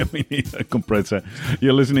need a compressor.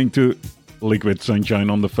 You're listening to Liquid Sunshine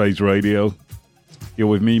on the Face Radio. You're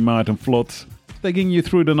with me, Maarten Vlot, taking you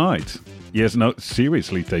through the night. Yes, no,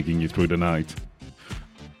 seriously taking you through the night.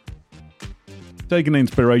 Taking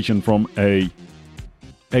inspiration from a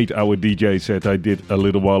 8-hour DJ set I did a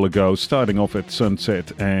little while ago, starting off at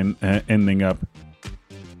sunset and ending up,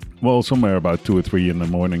 well, somewhere about 2 or 3 in the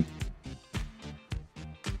morning.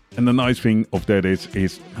 And the nice thing of that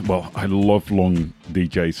is, well, I love long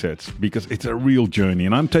DJ sets because it's a real journey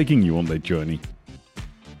and I'm taking you on that journey.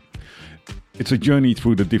 It's a journey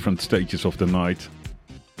through the different stages of the night.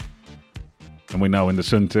 And we're now in the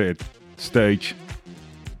sunset stage.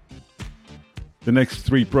 The next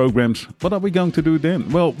 3 programs, what are we going to do then?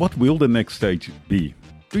 Well, what will the next stage be?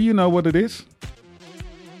 Do you know what it is?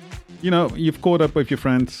 You know, you've caught up with your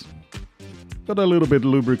friends, got a little bit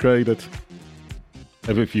lubricated,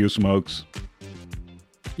 have a few smokes.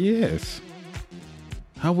 Yes.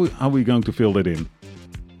 How are we going to fill that in?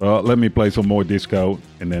 Well, let me play some more disco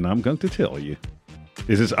and then I'm going to tell you.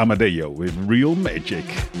 This is Amadeo with Real Magic.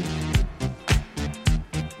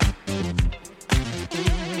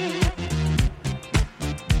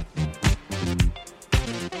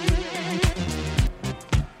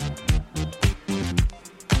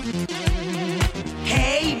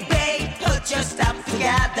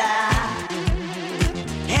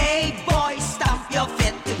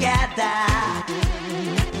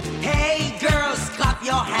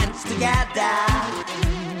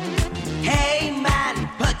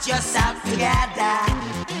 Yourself together.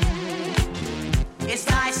 It's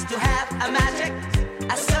nice to have a magic,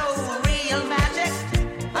 a so real magic,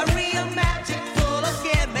 a real magic full of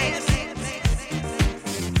gimmicks,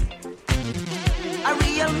 a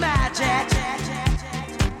real magic.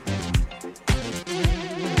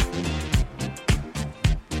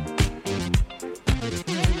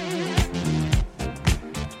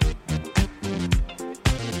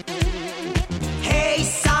 Hey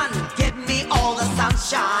sun, give me all the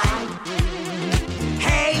sunshine.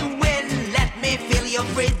 Hey wind, let me feel your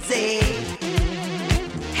frenzy.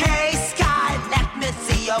 Hey sky, let me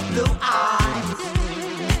see your blue eyes.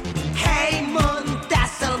 Hey moon,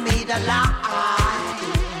 dazzle me the light.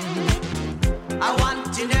 I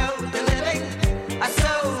want to know the living, a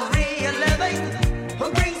so real living,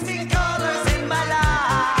 who brings me colors in my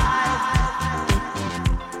life,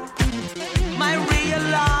 my real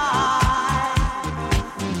life.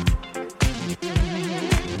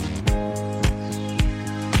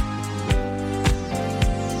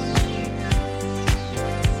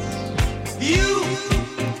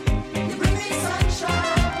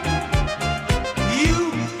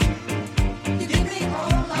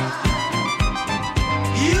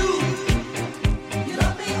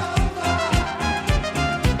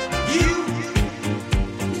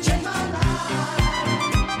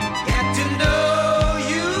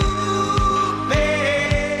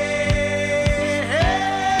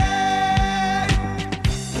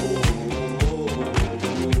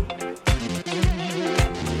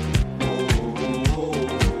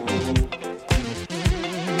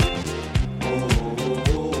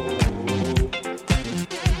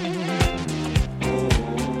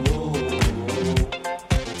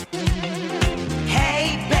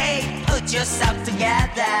 Yourself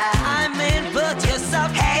together. I mean, put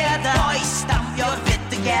yourself together. Boys, stomp your feet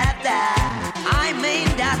together. I mean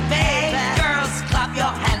that, baby. Hey, girls, clap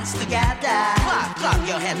your hands together. Clap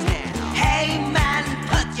your hands now. Hey, man,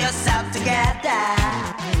 put yourself together.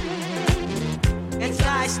 It's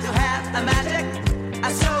nice to have a magic, a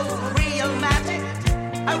so real magic,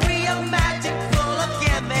 a real magic full of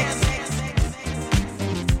gimmicks,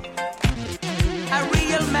 a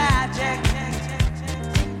real magic.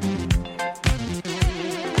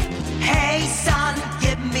 Hey sun,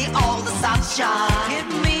 give me all the sunshine. Give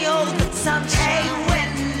me all the sunshine. Hey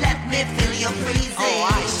wind, let me feel your breezing. Oh,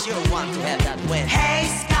 I sure want to have that wind. Hey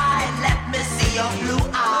sky, let me see your blue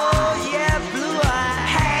eyes. Oh yeah, blue eyes.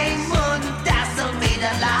 Hey moon, dazzle me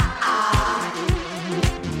the light.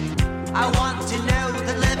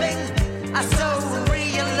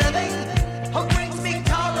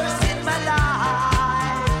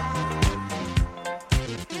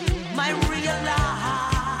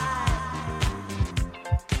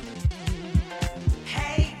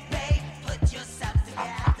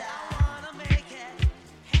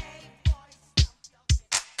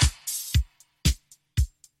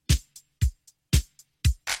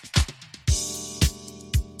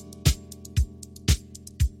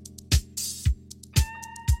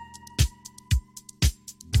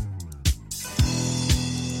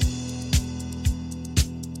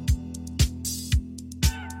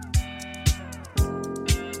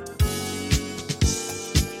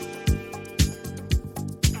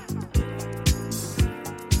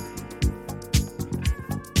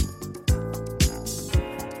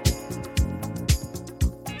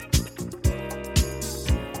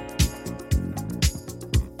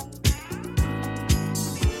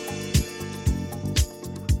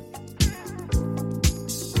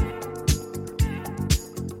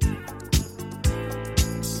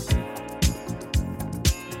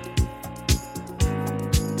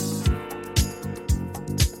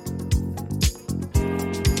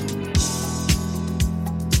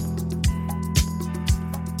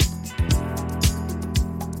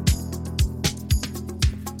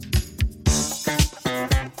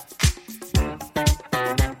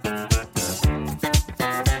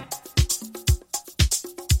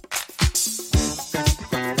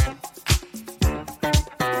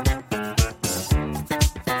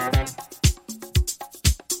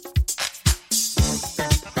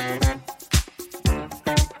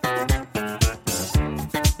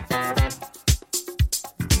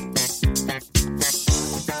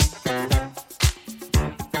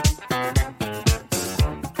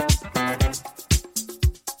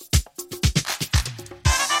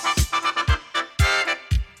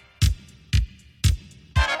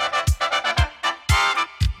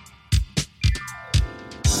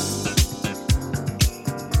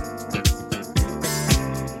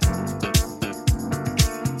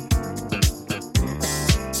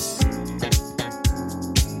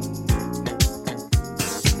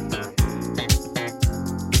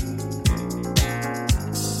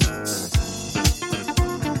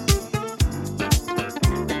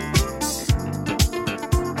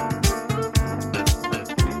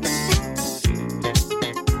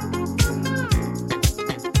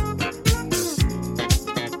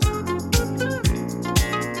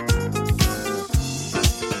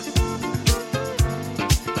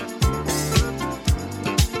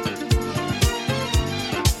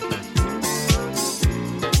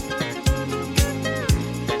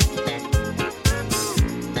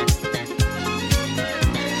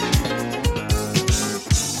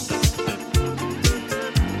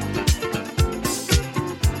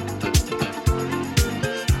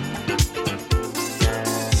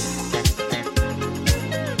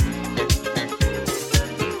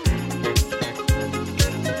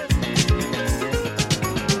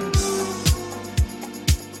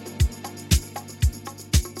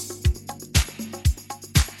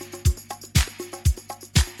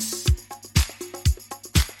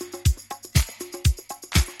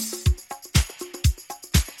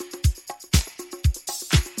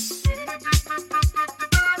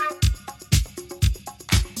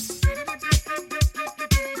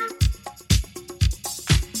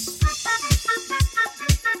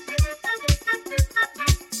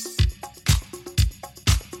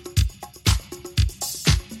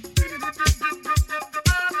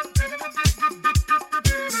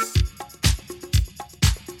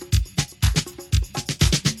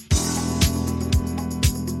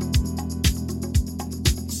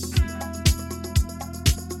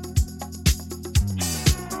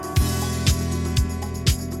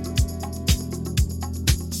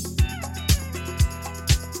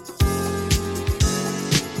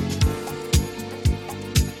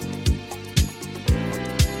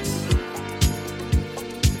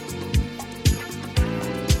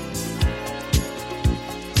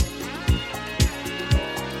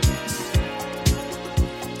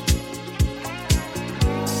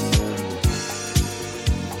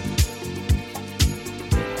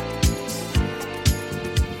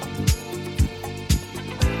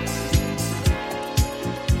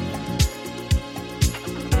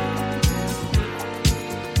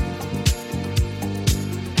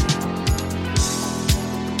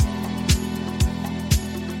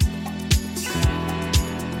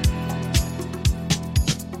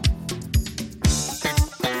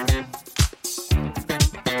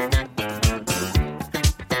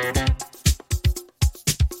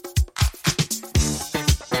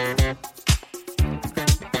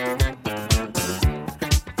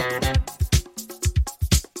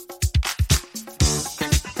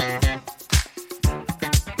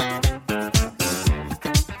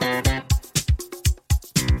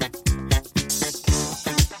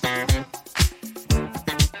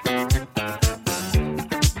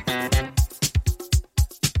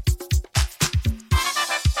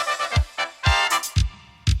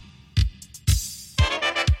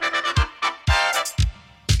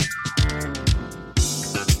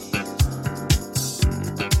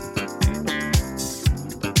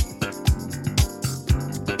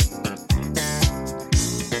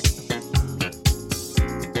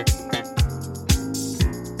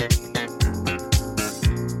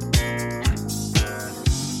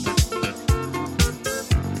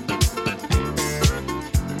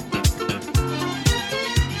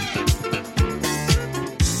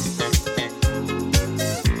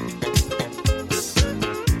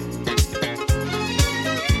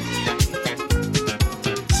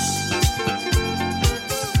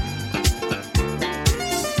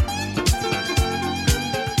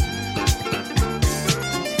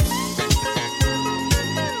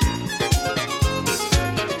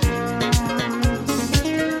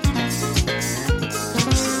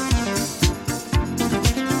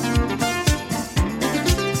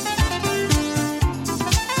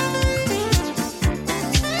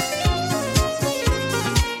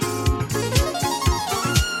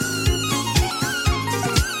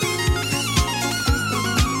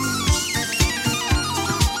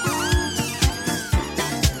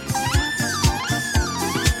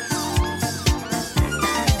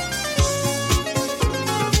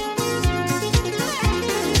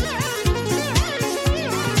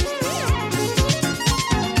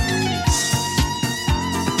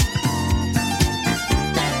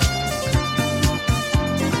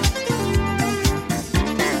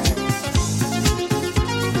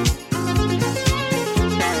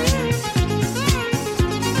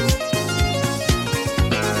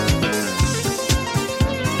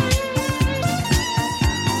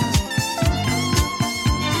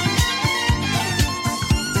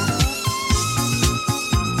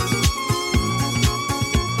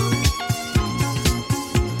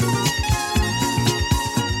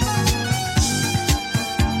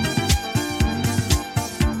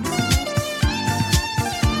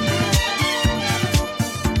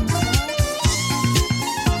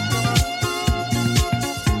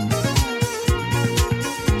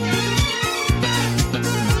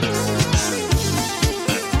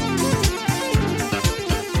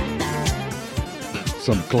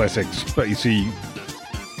 Some classic spacey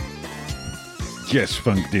jazz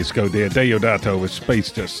funk disco there. Deodato with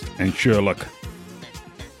Space Dust and Sherlock.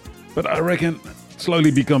 But I reckon it slowly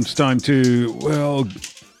becomes time to, well,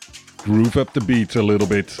 groove up the beats a little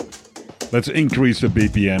bit. Let's increase the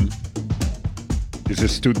BPM. This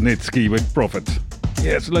is Studnitsky with Prophet.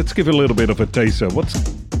 Yes, let's give a little bit of a taste of what's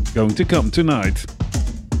going to come tonight.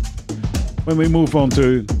 When we move on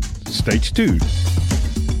to stage 2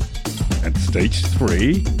 and stage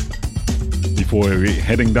 3, before we're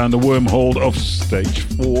heading down the wormhole of stage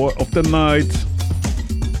 4 of the night.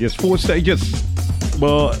 Yes, 4 stages.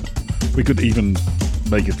 Well, we could even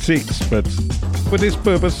make it 6, but for this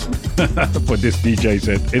purpose, for this DJ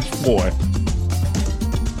set, it's 4.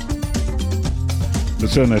 The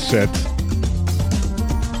sun has set.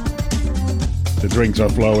 The drinks are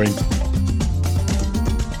flowing.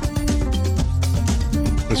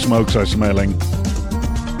 The smokes are smelling.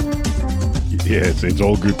 Yes, it's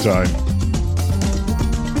all good time.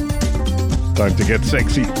 Time to get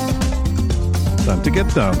sexy. Time to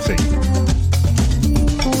get dancing.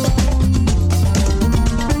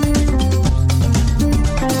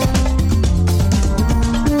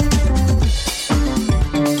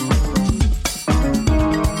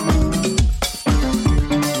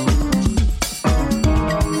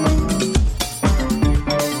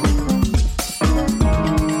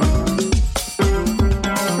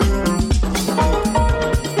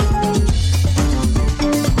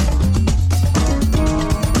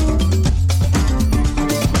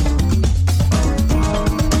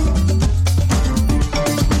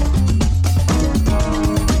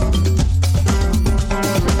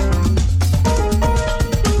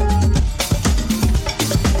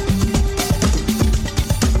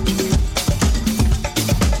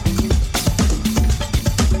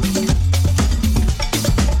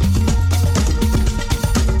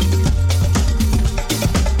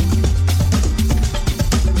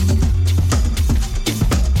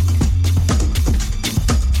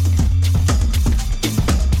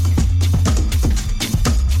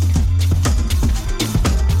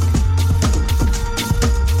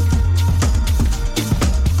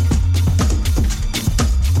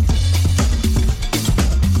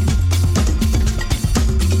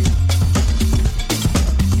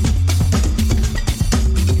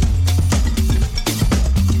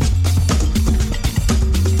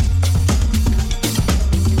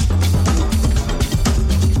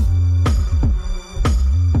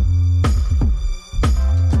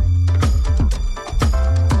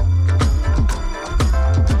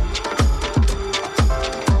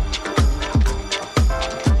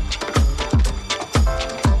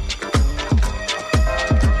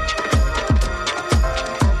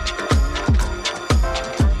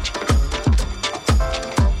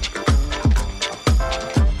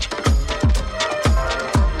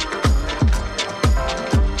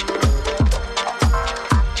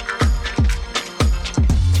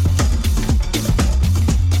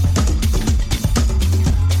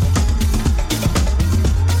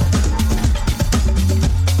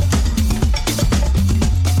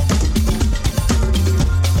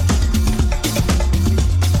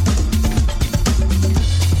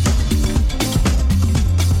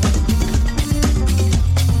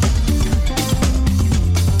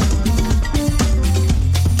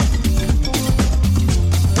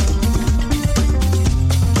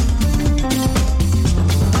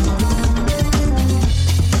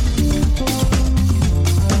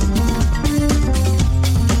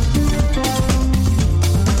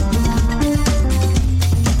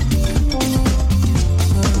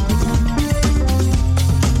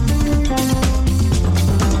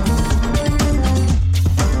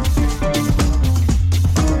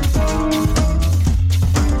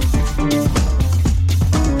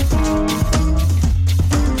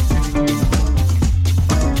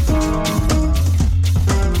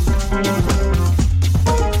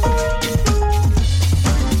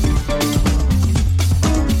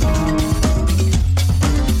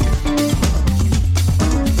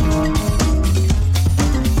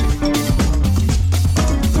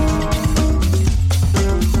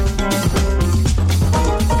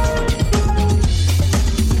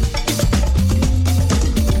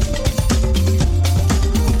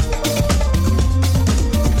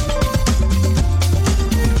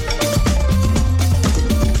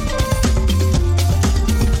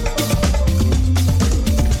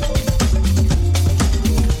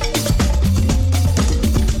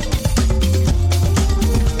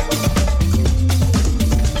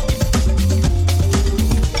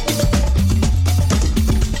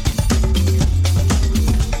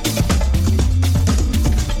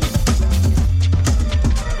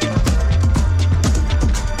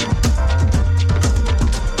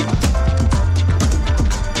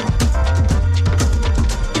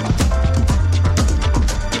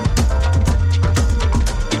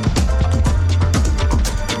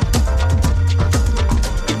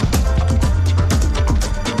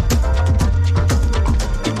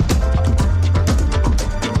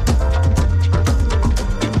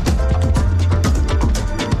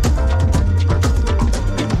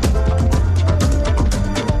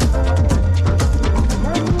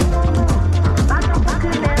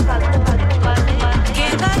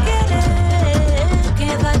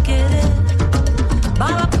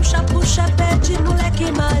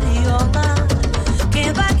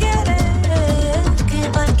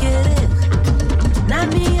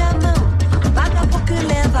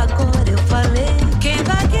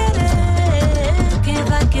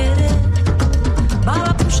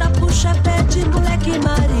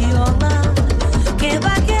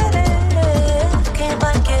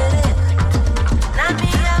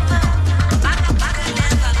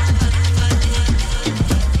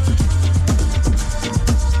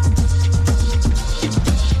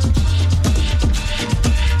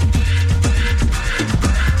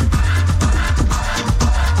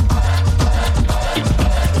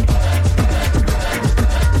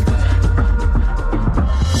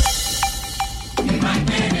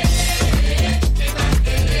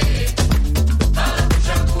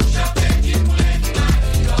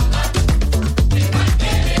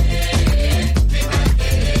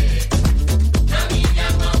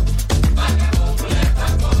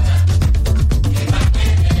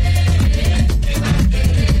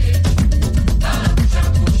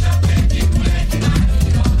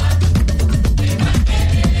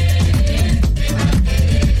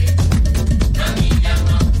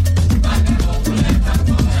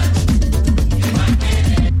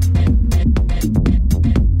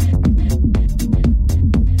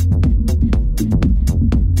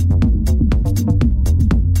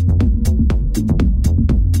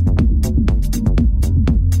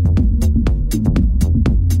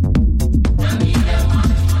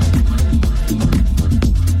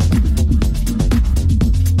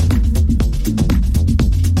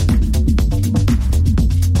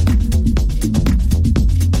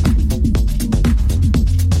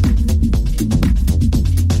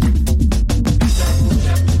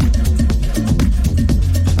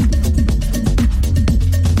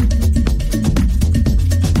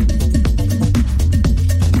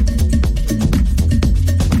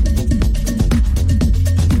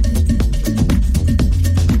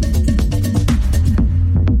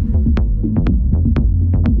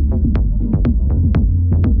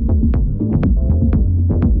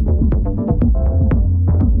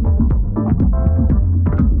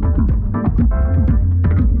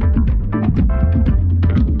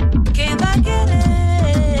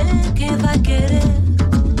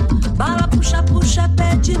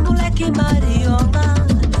 moleque mariola.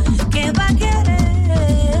 Quem vai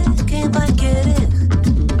querer? Quem vai querer?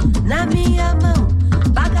 Na minha mão,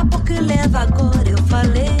 paga pouco e leva agora. Eu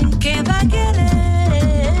falei, quem vai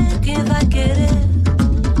querer? Quem vai querer?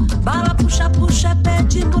 Bala puxa, puxa,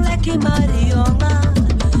 pede moleque mariola.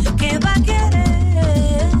 Quem vai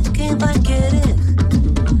querer? Quem vai querer?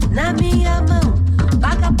 Na minha mão,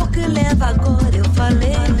 paga pouco e leva agora. Eu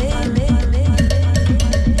falei,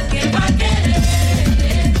 quem vai querer?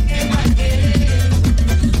 Quem vai querer?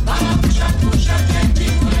 Bala puxa, puxa,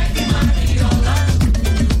 pede moleque mariola.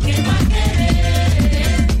 Quem vai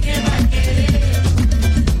querer? Quem vai querer?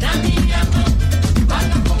 Na minha mão,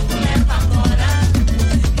 paga pouco, leva agora.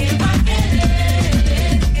 Quem vai querer?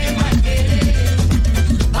 Quem vai querer?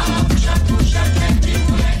 Bala puxa, puxa, pede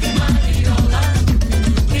moleque mariola.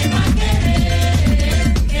 Quem vai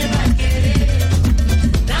querer? Quem vai querer?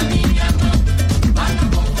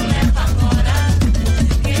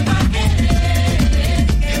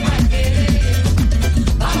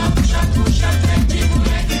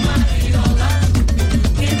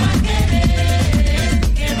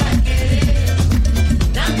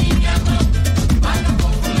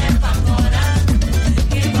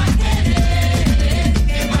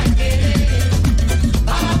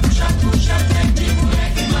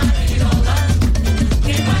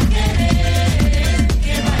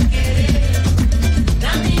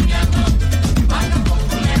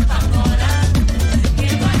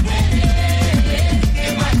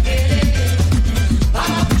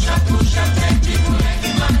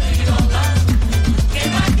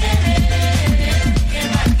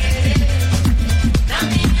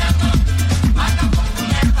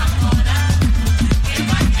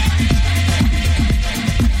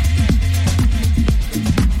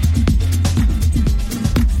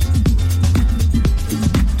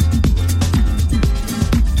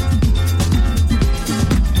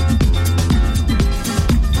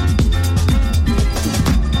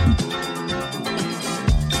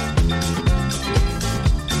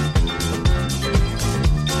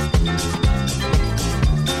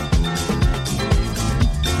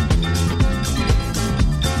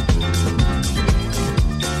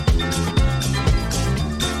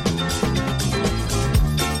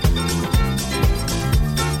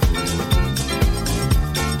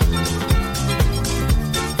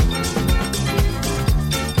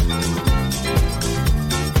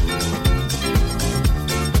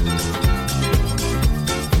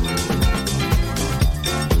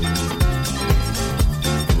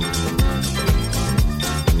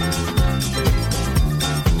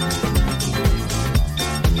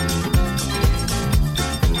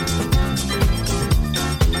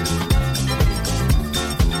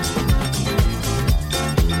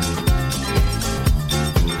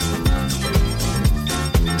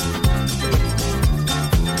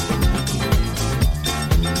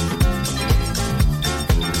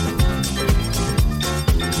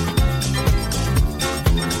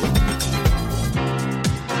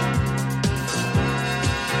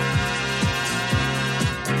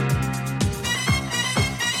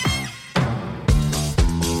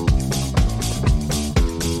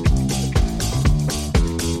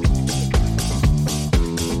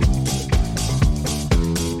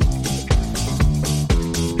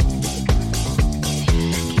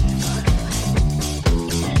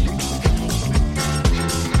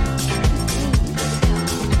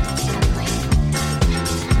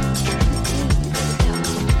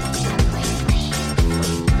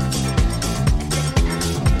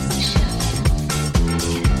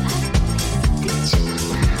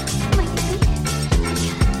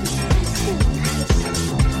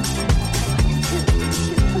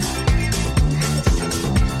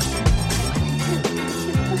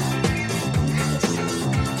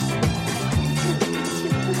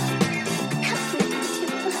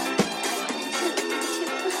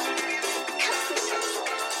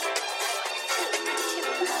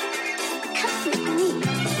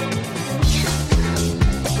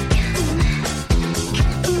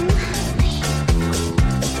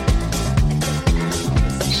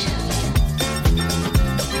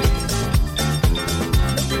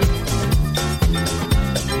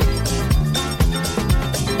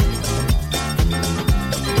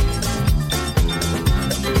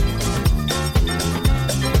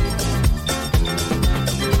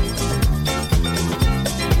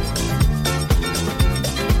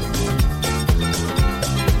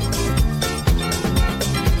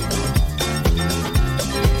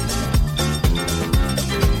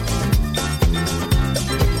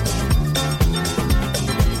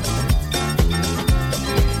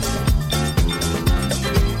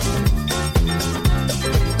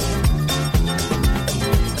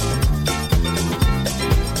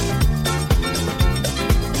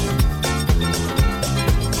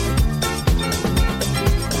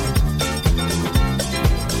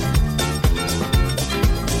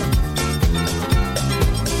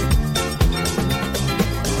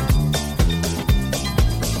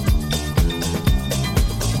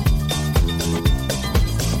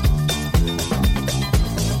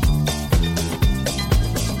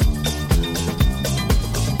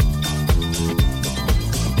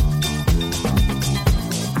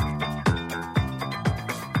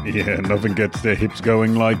 Yeah, nothing gets the hips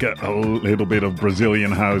going like a little bit of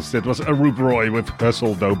Brazilian house. That was Arup Roy with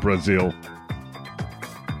Hustle Do Brazil.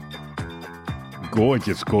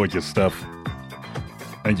 Gorgeous, gorgeous stuff.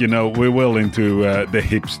 And you know, we're well into the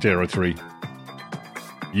hips territory.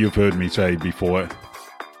 You've heard me say before.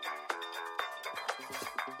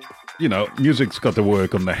 You know, music's got to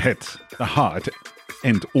work on the head, the heart,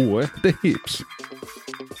 and or the hips.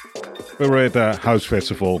 We were at a house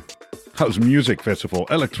festival, house music festival,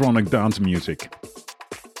 electronic dance music.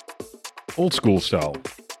 Old school style.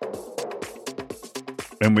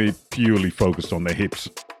 And we purely focused on the hips.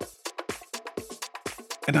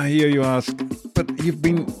 And I hear you ask, but you've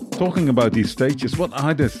been talking about these stages. What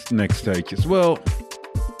are the next stages? Well,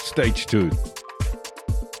 stage 2.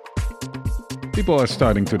 People are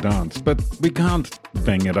starting to dance, but we can't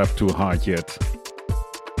bang it up too hard yet.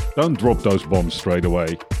 Don't drop those bombs straight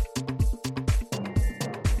away.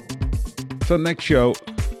 So next show,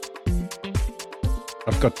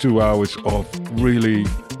 I've got 2 hours of really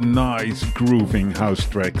nice grooving house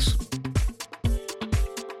tracks.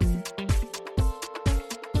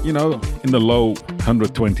 You know, in the low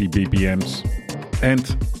 120 BPMs.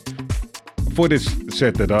 And for this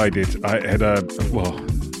set that I did, I had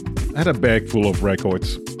a bag full of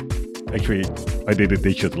records. Actually, I did it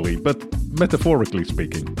digitally, but metaphorically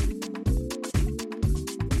speaking.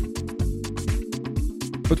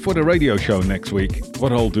 But for the radio show next week,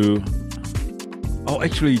 what I'll do, I'll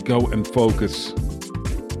actually go and focus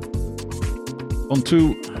on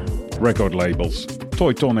 2 record labels,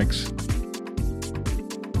 Toy Tonics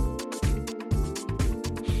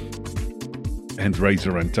and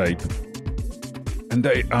Razor and Tape. And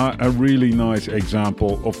they are a really nice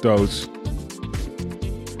example of those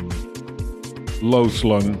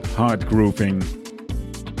low-slung, hard grooving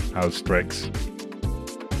house tracks.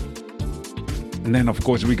 And then, of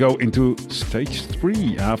course, we go into stage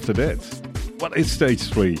 3 after that. What is stage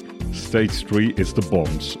 3? Stage 3 is the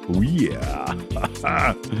bombs. Oh, yeah.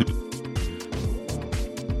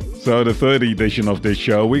 So the third edition of this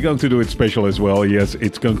show, we're going to do it special as well. Yes,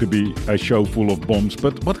 it's going to be a show full of bombs.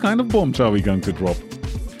 But what kind of bombs are we going to drop?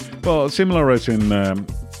 Well, similar as in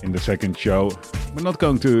the second show, we're not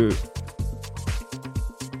going to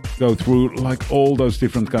go through like all those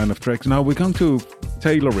different kind of tracks. Now we're going to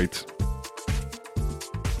tailor it.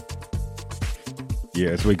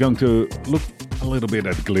 Yes, we're going to look a little bit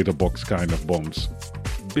at glitterbox kind of bombs.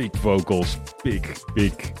 Big vocals, big,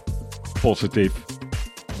 positive,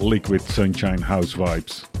 liquid sunshine house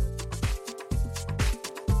vibes.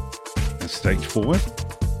 And stage 4?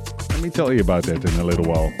 Let me tell you about that in a little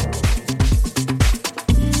while.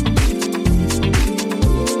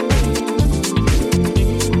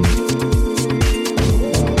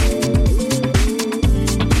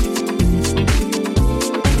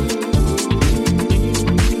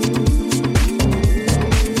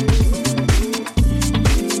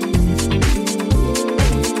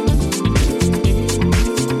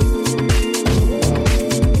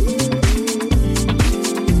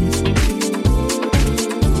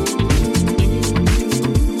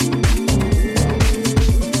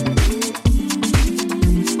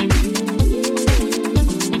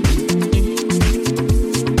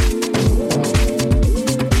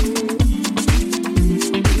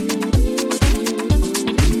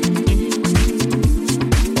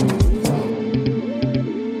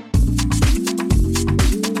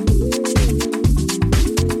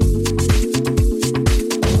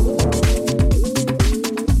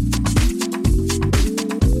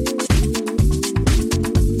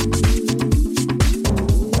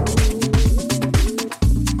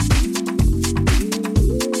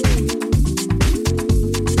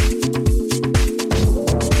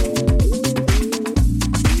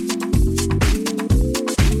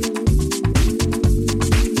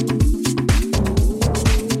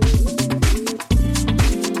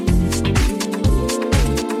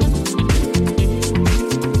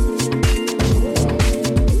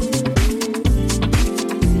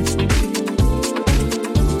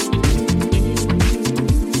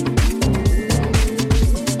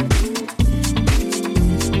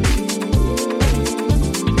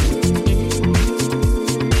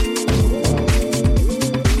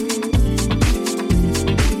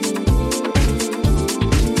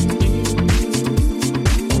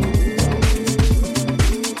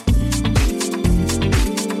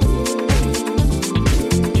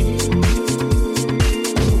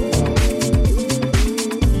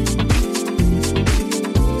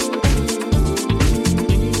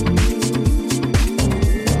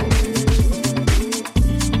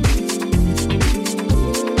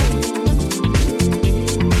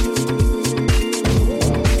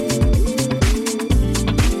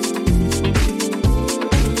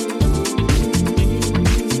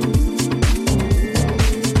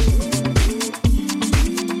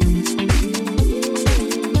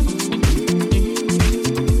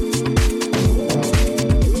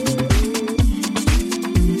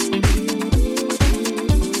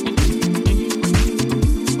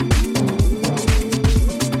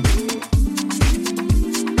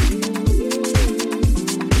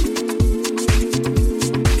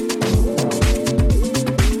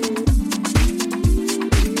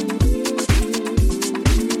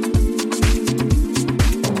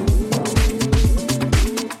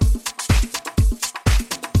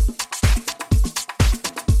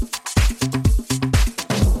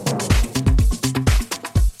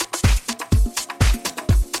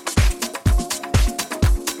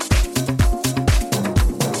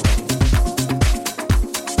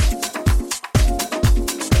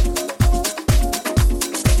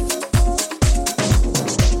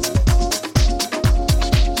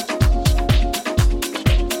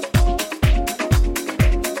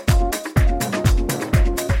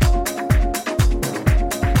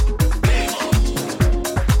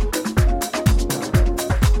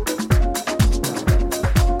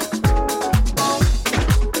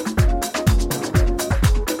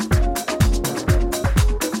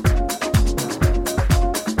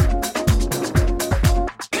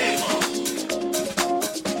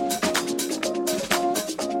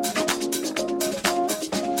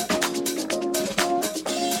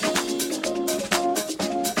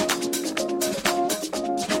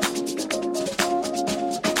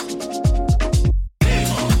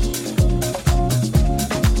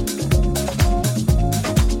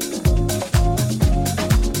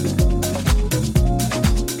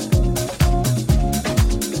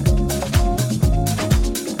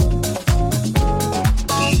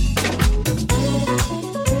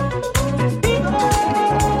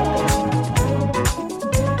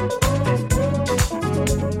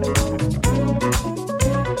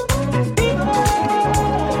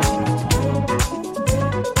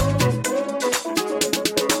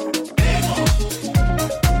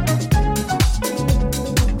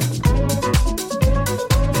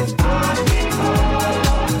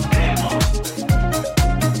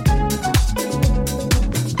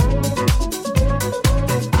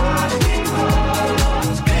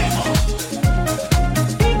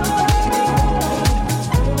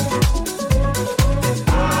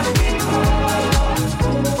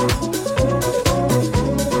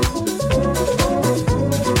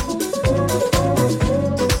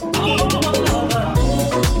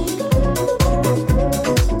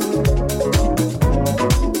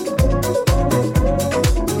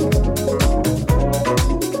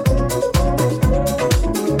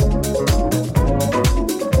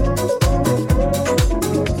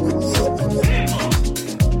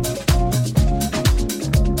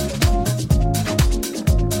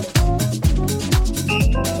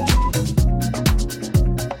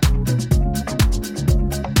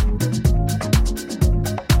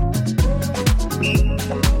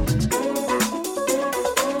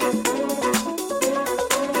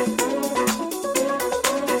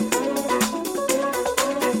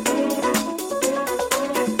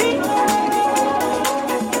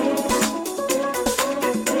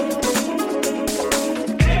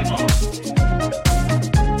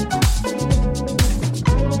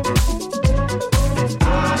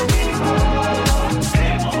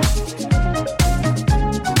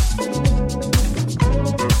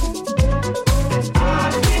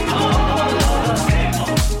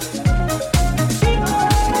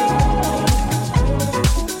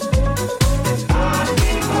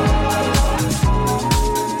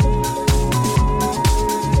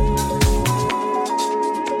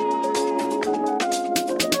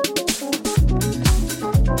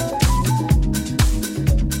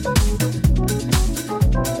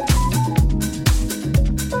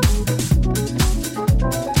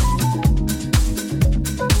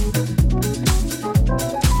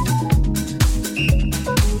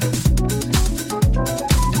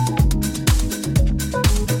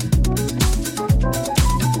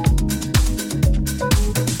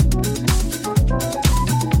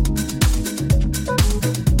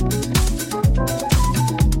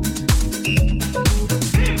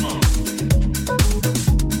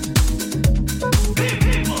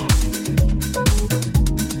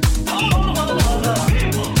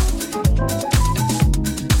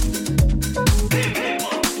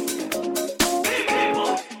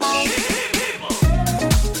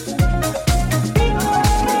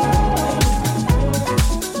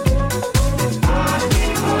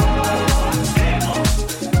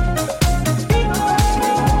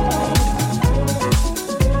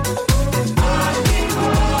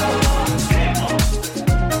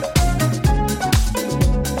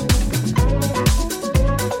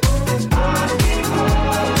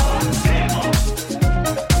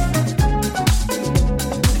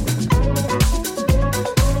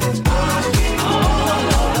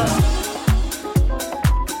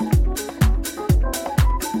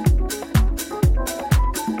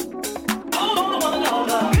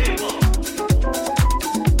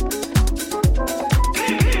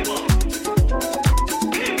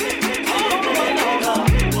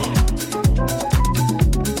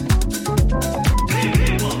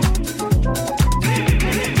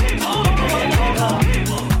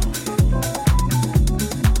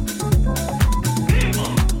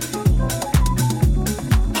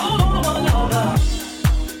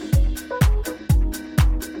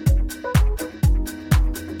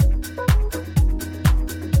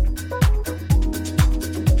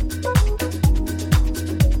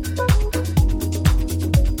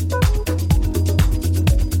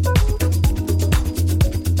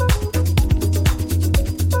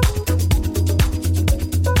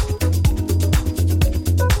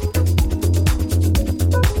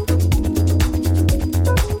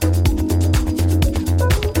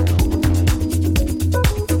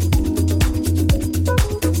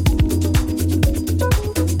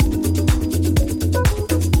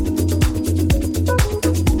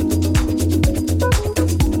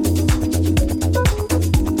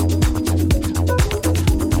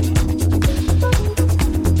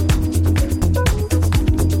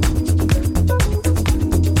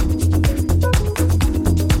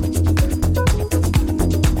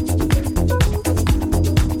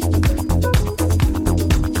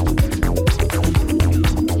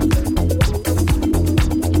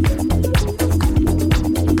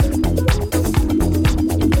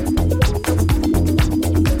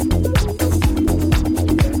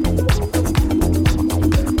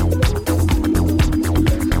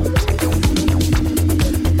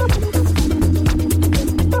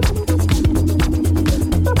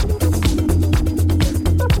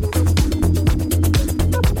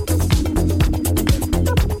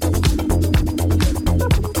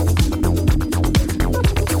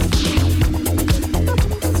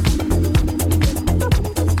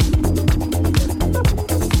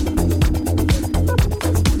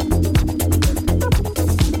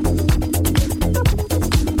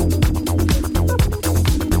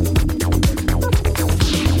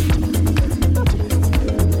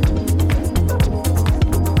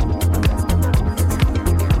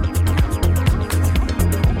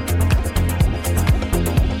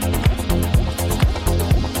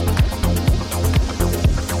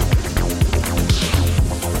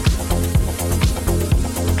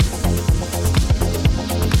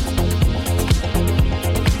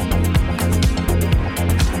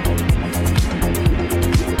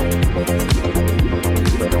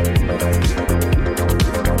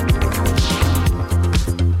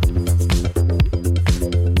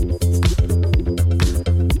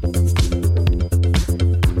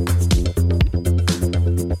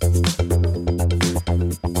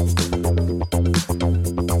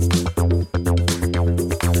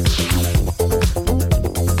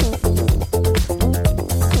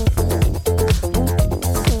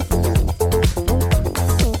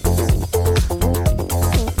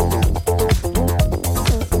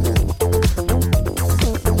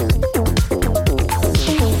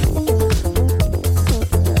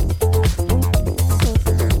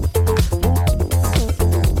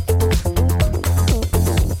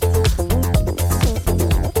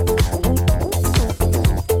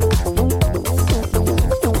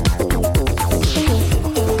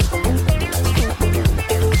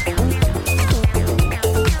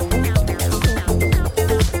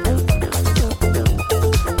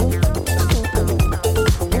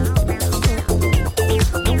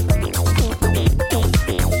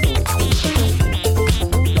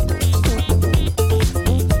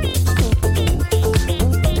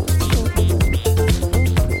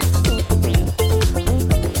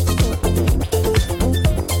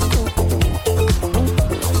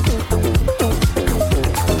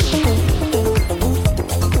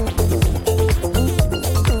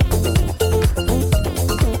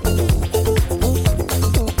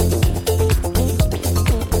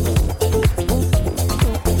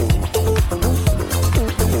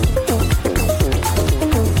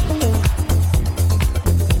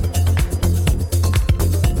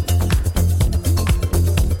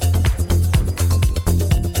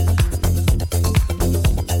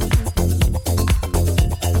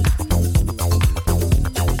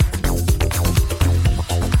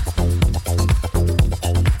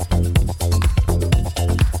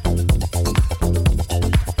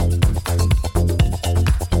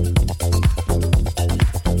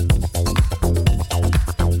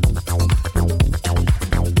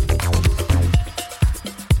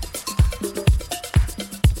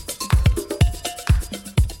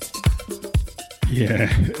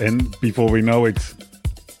 Yeah, and before we know it,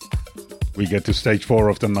 we get to stage 4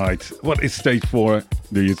 of the night. What is stage 4,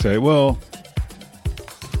 do you say? Well,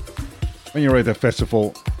 when you're at a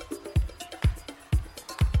festival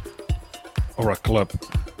or a club,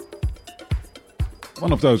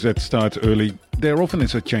 one of those that starts early, there often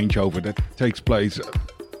is a changeover that takes place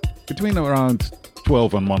between around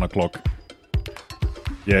 12 and 1 o'clock.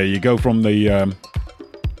 Yeah, you go from the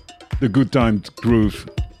good timed groove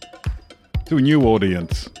to a new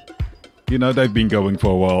audience. You know, they've been going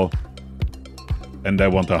for a while and they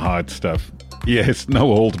want the hard stuff. Yes, no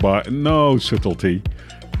hold bar, no subtlety,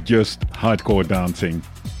 just hardcore dancing.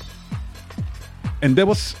 And that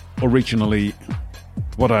was originally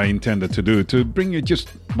what I intended to do, to bring you just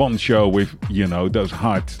one show with, you know, those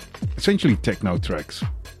hard, essentially techno tracks.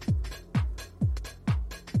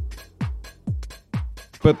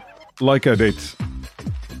 But like I did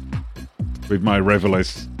with my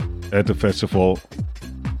revelers at the festival,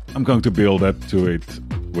 I'm going to build up to it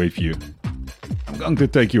with you. I'm going to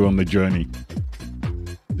take you on the journey.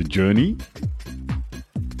 The journey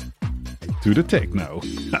to the techno.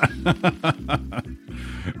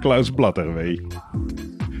 Klaus Blatterwee.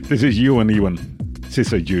 This is you and Ewan,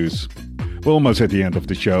 Scissor Juice. We're almost at the end of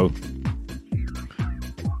the show.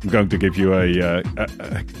 I'm going to give you a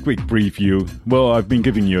quick preview. Well, I've been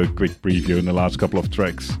giving you a quick preview in the last couple of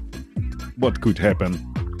tracks. What could happen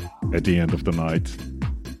at the end of the night.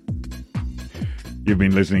 You've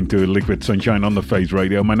been listening to Liquid Sunshine on the Face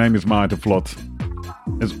Radio. My name is Maarten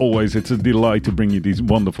Vlot. As always, it's a delight to bring you these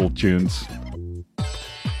wonderful tunes.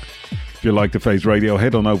 If you like the Face Radio,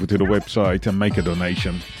 head on over to the website and make a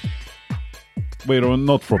donation. We're a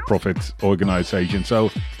not-for-profit organization, so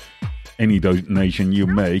any donation you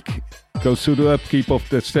make goes to the upkeep of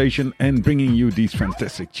the station and bringing you these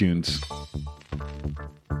fantastic tunes.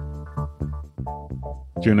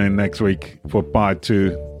 Tune in next week for part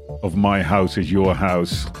 2 of My House is Your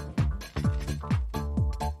House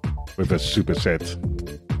with a superset.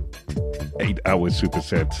 8-hour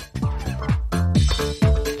superset.